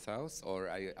Global South, or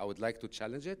I would like to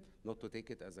challenge it, not to take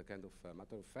it as a kind of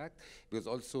matter of fact, because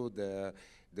also the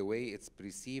way it's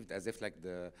perceived as if like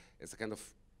it's a kind of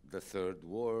the third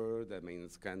world. I mean,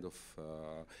 it's kind of,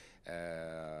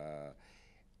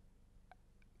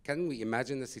 can we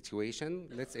imagine a situation?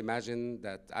 Let's imagine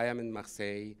that I am in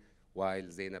Marseille while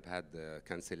Zainab had the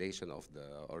cancellation of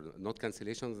or not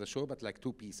cancellation of the show, but like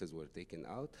 2 pieces were taken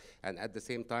out. And at the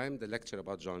same time, the lecture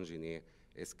about Jean Genet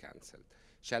is canceled.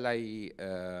 Shall I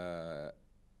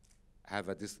have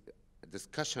a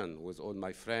discussion with all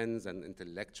my friends and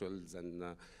intellectuals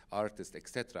and artists,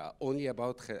 etc., only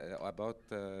about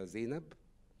Zainab,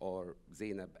 or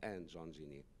Zainab and Jean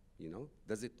Genet? You know,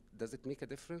 does it make a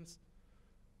difference?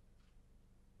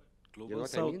 Global you know what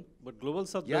South, I mean? But Global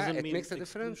South Yeah, doesn't it mean makes a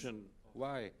exclusion. difference.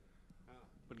 Why?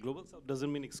 But Global South doesn't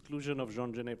mean exclusion of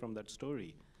Jean Genet from that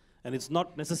story. And it's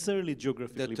not necessarily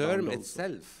geographically The term bound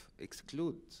itself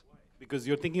excludes. because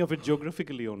you're thinking of it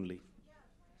geographically only.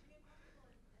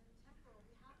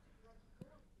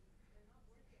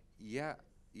 Yeah.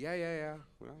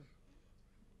 Well,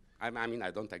 I mean,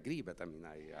 I don't agree, but I mean,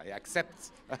 I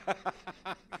accept. Any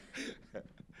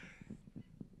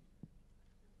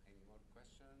more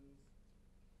questions?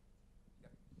 Yeah.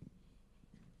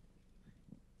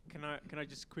 Can I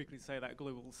just quickly say that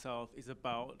Global South is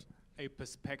about a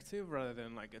perspective rather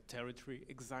than like a territory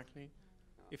exactly?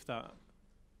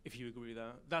 If you agree with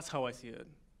that, that's how I see it.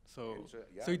 So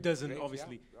so it doesn't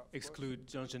obviously exclude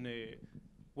Jean Genet,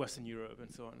 Western Europe,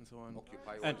 and so on and so on.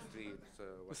 Occupy Wall And Street.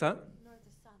 what's that?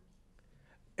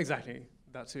 Exactly,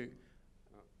 that too.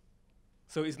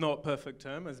 So it's not a perfect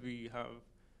term, as we have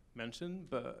mentioned,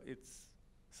 but it's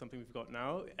something we've got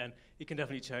now, and it can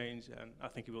definitely change, and I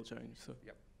think it will change. So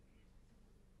Yep.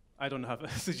 I don't have a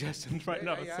suggestion right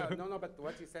now. Yeah, So. no, but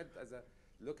what you said as a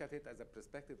look at it as a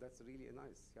perspective, that's really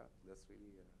nice. Yeah, that's really.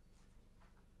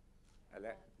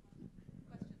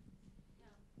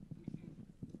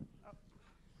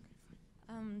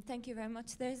 Thank you very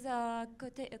much. There's a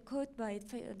quote by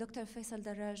Dr. Faisal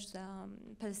Darraj,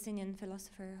 Palestinian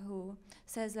philosopher, who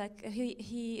says like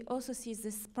he also sees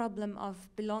this problem of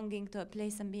belonging to a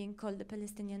place and being called a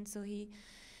Palestinian. So he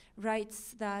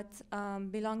writes that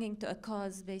belonging to a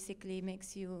cause basically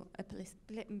makes you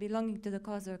belonging to the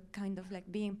cause, or kind of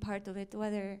like being part of it,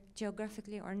 whether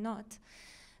geographically or not.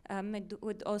 It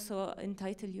would also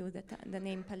entitle you the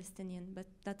name Palestinian, but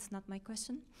that's not my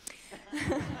question.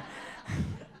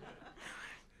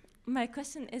 My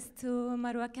question is to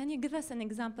Marwa. Can you give us an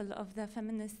example of the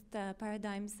feminist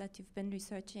paradigms that you've been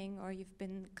researching or you've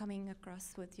been coming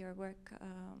across with your work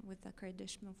with the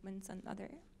Kurdish movements and other?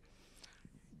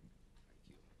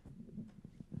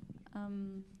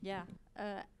 Yeah.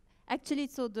 Actually,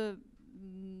 so the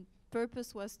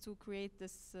purpose was to create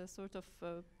this sort of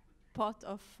pot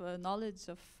of knowledge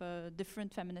of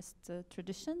different feminist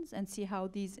traditions and see how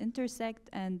these intersect,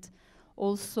 and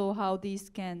also how these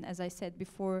can, as I said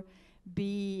before,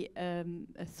 be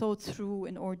thought through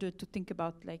in order to think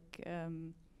about, like,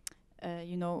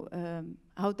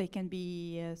 how they can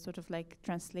be sort of like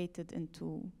translated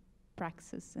into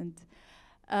praxis. And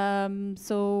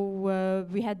so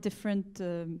we had different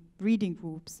reading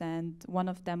groups, and one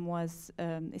of them was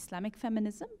Islamic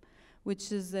feminism,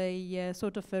 which is a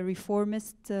sort of a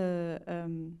reformist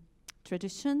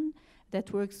tradition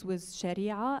that works with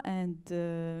Sharia and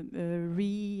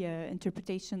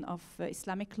reinterpretation of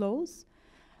Islamic laws.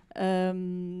 I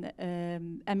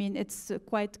mean, it's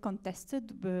quite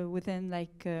contested within,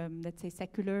 like, let's say,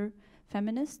 secular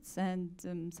feminists, and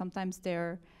sometimes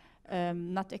they're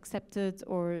not accepted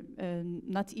or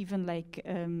not even like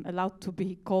allowed to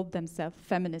be called themselves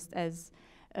feminist as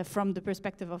from the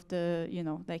perspective of the, you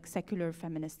know, like secular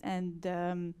feminist. And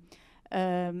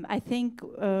I think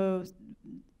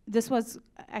this was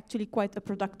actually quite a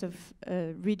productive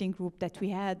reading group that we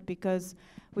had, because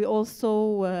we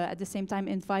also at the same time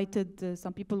invited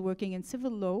some people working in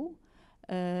civil law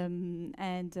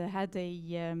and had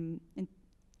a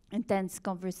intense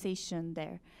conversation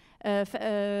there.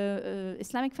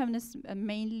 Islamic feminists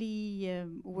mainly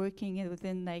working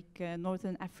within like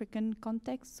Northern African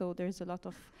context, so there's a lot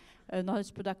of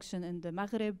knowledge production in the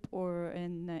Maghreb or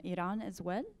in Iran as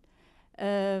well.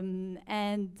 And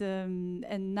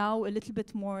now a little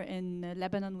bit more in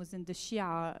Lebanon within the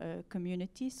Shia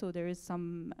community, so there is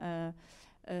some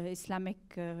Islamic,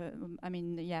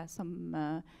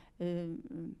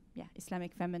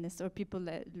 Islamic feminists or people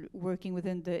working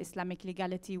within the Islamic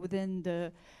legality within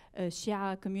the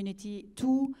Shia community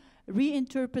to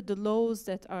reinterpret the laws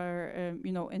that are,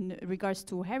 in regards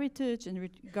to heritage, in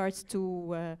regards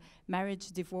to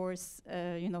marriage, divorce,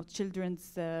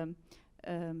 children's,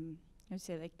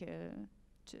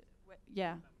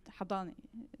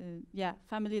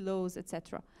 family laws,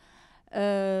 etc.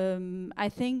 I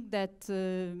think that,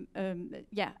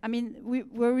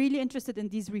 we're really interested in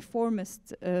these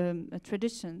reformist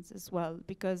traditions as well,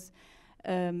 because,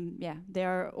 they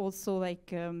are also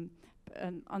like on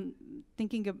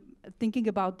thinking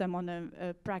about them on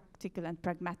a practical and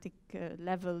pragmatic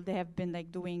level. They have been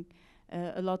like doing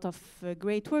a lot of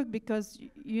great work, because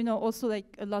also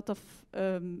like a lot of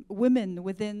women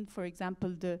within, for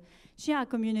example, the Shia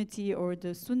community or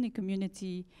the Sunni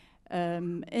community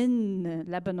in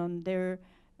Lebanon, they're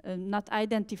not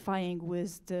identifying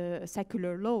with the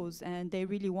secular laws, and they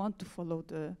really want to follow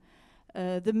the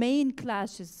main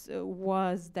clashes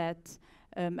was that,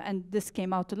 and this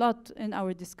came out a lot in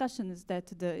our discussion, is that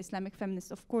the Islamic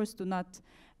feminists, of course, do not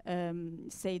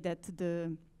say that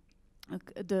the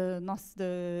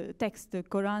text, the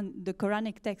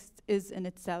Quranic text is in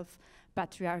itself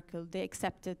patriarchal. They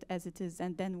accept it as it is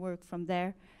and then work from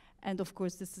there. And of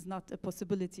course, this is not a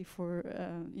possibility for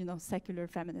secular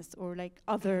feminists or like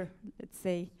other, let's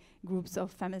say, groups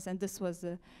of feminists. And this was,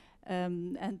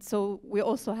 and so we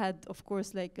also had, of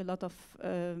course, like a lot of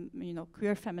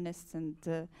queer feminists and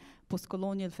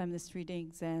post-colonial feminist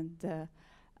readings, and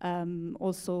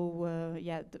also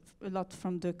a lot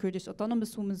from the Kurdish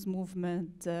autonomous women's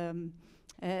movement,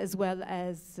 as well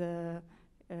as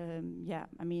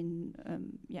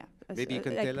maybe you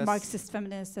can like tell us Marxist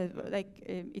feminists,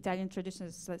 Italian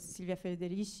traditions, Silvia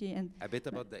Federici, and a bit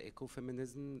about the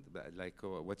ecofeminism, like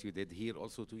what you did here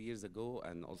also 2 years ago,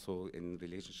 and also in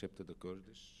relationship to the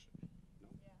Kurdish.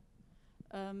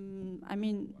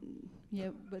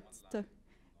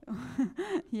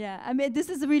 This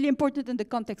is really important in the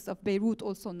context of Beirut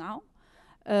also now.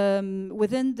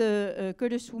 Within the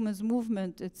Kurdish women's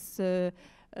movement, it's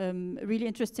really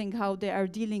interesting how they are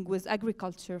dealing with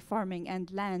agriculture, farming, and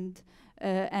land,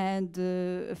 and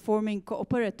forming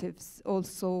cooperatives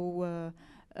also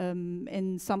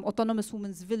in some autonomous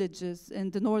women's villages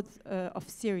in the north of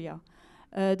Syria.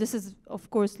 This is, of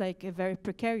course, like a very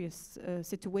precarious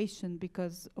situation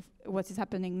because of what is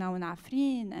happening now in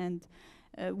Afrin, and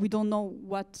we don't know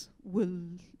what will,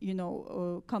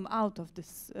 come out of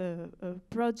this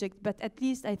project. But at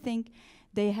least I think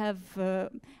they have,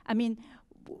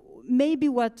 maybe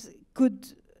what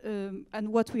could, and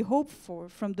what we hope for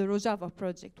from the Rojava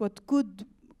project, what could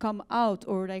come out,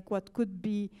 or like what could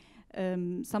be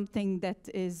something that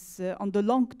is on the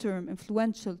long term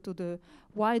influential to the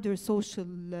wider social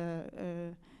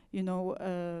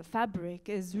fabric,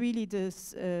 is really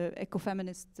this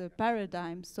ecofeminist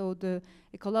paradigm. So the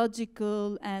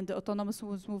ecological and the autonomous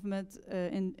women's movement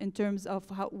in terms of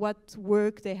what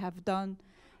work they have done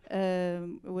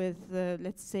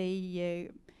let's say,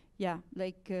 yeah,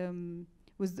 like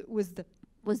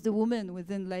was the woman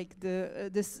within like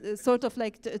this sort of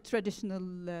like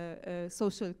traditional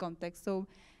social context. So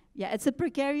yeah, it's a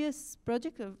precarious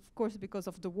project, of course, because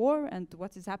of the war and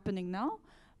what is happening now,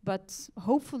 but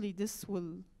hopefully this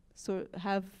will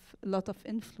have a lot of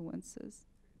influences.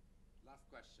 Last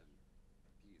question,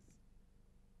 please.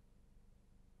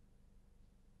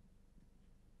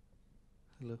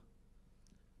 Hello.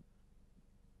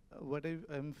 What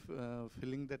I'm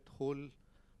feeling, that whole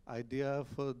idea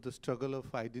for the struggle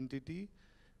of identity,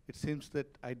 it seems that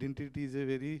identity is a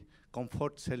very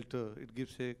comfort shelter. It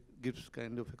gives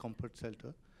kind of a comfort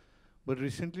shelter. But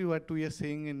recently what we are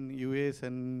seeing in US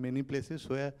and many places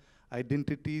where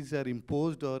identities are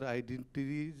imposed or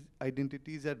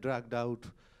identities are dragged out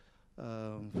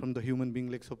from the human being.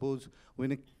 Like suppose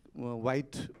when a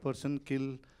white person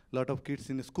kill a lot of kids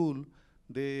in a school,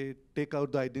 they take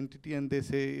out the identity and they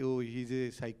say, oh, he's a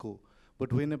psycho.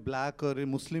 But when a black or a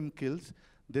Muslim kills,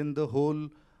 then the whole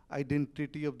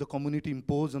identity of the community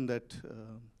imposed on that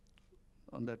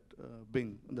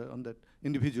being, on that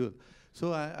individual. So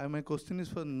my question is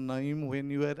for Naeem, when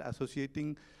you are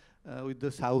associating with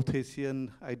the South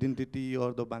Asian identity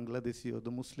or the Bangladeshi or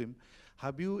the Muslim,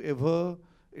 have you ever,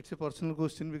 it's a personal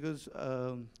question because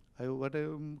what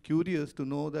I'm curious to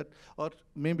know that, or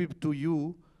maybe to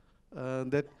you,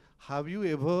 that have you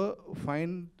ever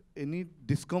find any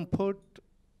discomfort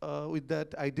with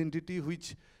that identity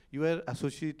which you are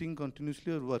associating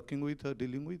continuously or working with or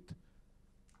dealing with?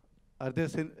 Are there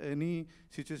any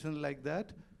situation like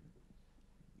that?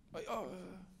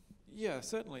 Yeah,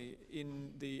 certainly.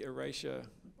 In the erasure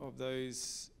of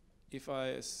those, if I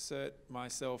assert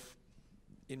myself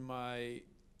in my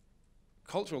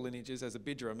cultural lineages as a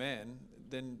Bidra man,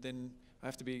 then I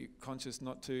have to be conscious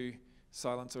not to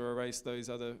silence or erase those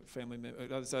other family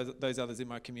members, those others in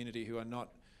my community who are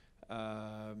not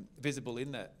visible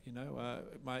in that. You know,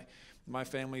 my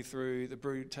family, through the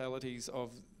brutalities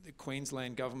of the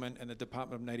Queensland government and the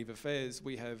Department of Native Affairs,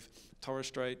 we have Torres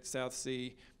Strait, South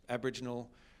Sea, Aboriginal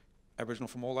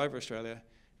from all over Australia,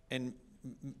 and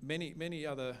many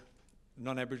other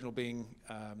non-Aboriginal, being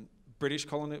British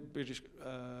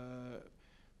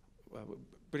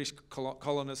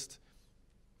colonist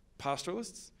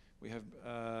pastoralists. We have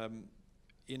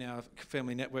in our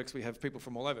family networks, we have people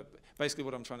from all over. Basically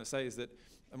what I'm trying to say is that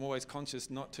I'm always conscious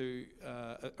not to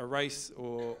erase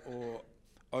or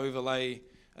overlay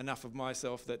enough of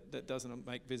myself that doesn't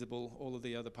make visible all of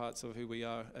the other parts of who we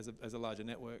are as a larger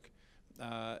network.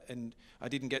 And I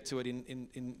didn't get to it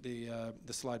in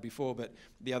the slide before, but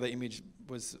the other image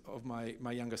was of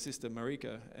my younger sister,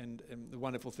 Marika, and the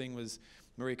wonderful thing was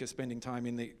Marika spending time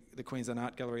in the Queensland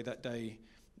Art Gallery that day,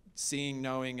 seeing,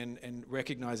 knowing, and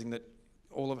recognising that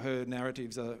all of her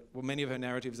narratives many of her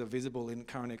narratives are visible in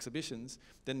current exhibitions.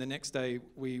 Then the next day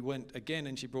we went again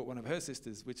and she brought one of her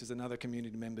sisters, which is another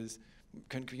community member,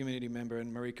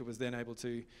 and Marika was then able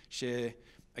to share,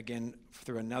 again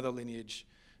through another lineage,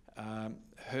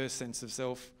 her sense of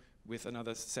self with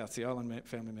another South Sea Island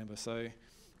family member. So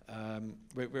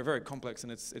we're very complex,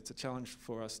 and it's a challenge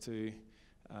for us to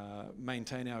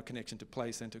maintain our connection to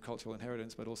place and to cultural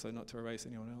inheritance, but also not to erase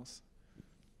anyone else.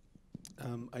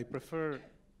 I prefer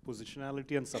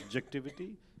positionality and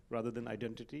subjectivity rather than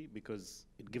identity because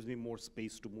it gives me more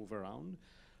space to move around.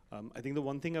 I think the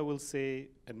one thing I will say,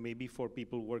 and maybe for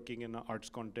people working in an arts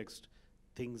context,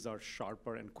 things are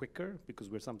sharper and quicker because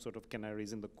we're some sort of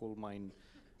canaries in the coal mine,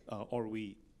 or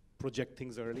we project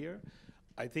things earlier.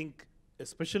 I think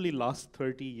especially last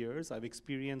 30 years, I've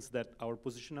experienced that our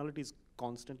positionality is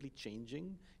constantly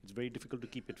changing. It's very difficult to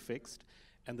keep it fixed.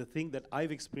 And the thing that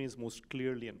I've experienced most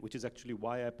clearly, and which is actually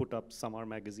why I put up Samar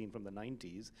magazine from the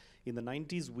 90s, in the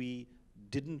 90s we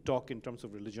didn't talk in terms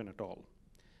of religion at all.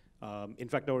 In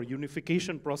fact, our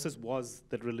unification process was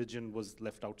that religion was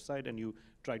left outside, and you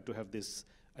tried to have this,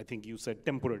 I think you said,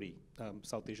 temporary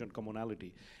South Asian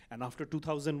commonality. And after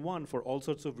 2001, for all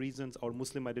sorts of reasons, our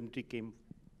Muslim identity came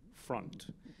front.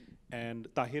 And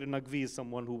Tahir Naqvi is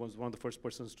someone who was one of the first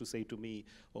persons to say to me,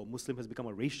 oh, Muslim has become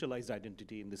a racialized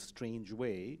identity in this strange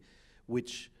way,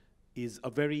 which is a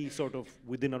very sort of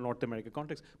within a North America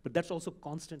context, but that's also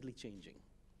constantly changing,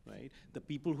 right? The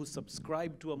people who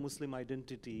subscribe to a Muslim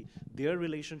identity, their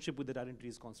relationship with that identity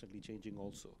is constantly changing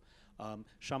also.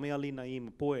 Shami Ali Naeem,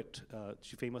 a poet,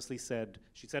 she famously said,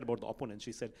 she said about the opponents,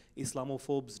 she said,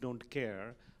 Islamophobes don't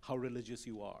care how religious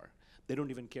you are. They don't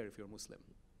even care if you're Muslim.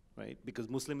 Right? Because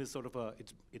Muslim is sort of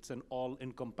it's an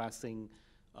all-encompassing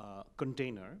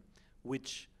container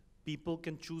which people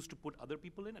can choose to put other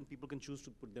people in and people can choose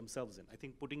to put themselves in. I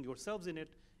think putting yourselves in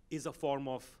it is a form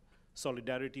of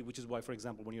solidarity, which is why, for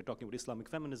example, when you're talking about Islamic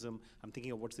feminism, I'm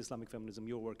thinking of what's the Islamic feminism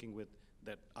you're working with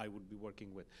that I would be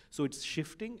working with. So it's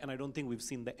shifting, and I don't think we've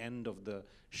seen the end of the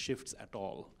shifts at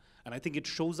all. And I think it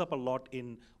shows up a lot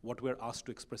in what we're asked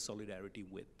to express solidarity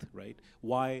with, right?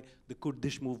 Why the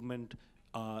Kurdish movement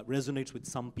resonates with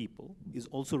some people is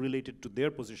also related to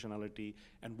their positionality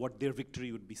and what their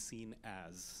victory would be seen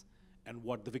as, and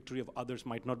what the victory of others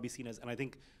might not be seen as. And I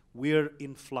think we're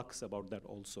in flux about that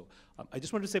also. I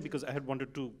just want to say, because I had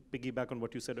wanted to piggyback on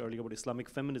what you said earlier about Islamic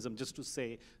feminism, just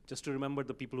to remember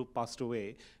the people who passed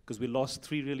away, because we lost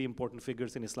 3 really important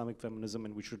figures in Islamic feminism,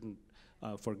 and we shouldn't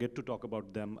forget to talk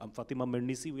about them. Fatima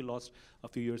Mernissi we lost a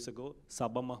few years ago.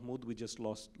 Saba Mahmood we just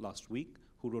lost last week,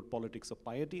 who wrote Politics of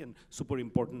Piety, and super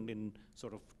important in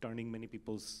sort of turning many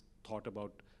people's thought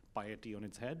about piety on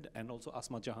its head, and also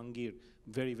Asma Jahangir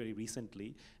very, very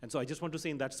recently. And so I just want to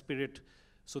say in that spirit,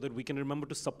 so that we can remember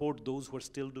to support those who are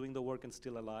still doing the work and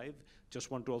still alive.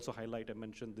 Just want to also highlight, I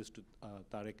mentioned this to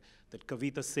Tarek, that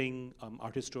Kavita Singh,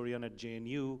 art historian at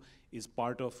JNU, is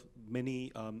part of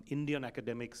many Indian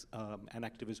academics and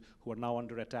activists who are now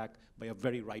under attack by a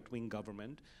very right-wing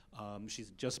government. She's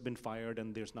just been fired,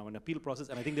 and there's now an appeal process.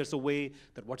 And I think there's a way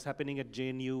that what's happening at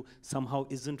JNU somehow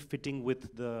isn't fitting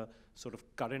with the sort of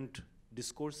current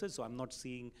discourses. So I'm not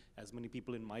seeing as many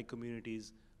people in my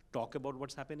communities talk about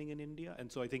what's happening in India.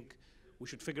 And so I think we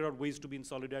should figure out ways to be in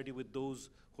solidarity with those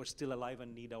who are still alive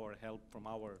and need our help from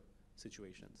our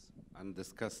situations. And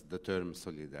discuss the term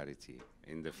solidarity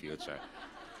in the future.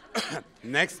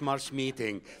 Next March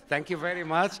meeting. Thank you very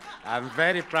much. I'm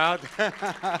very proud.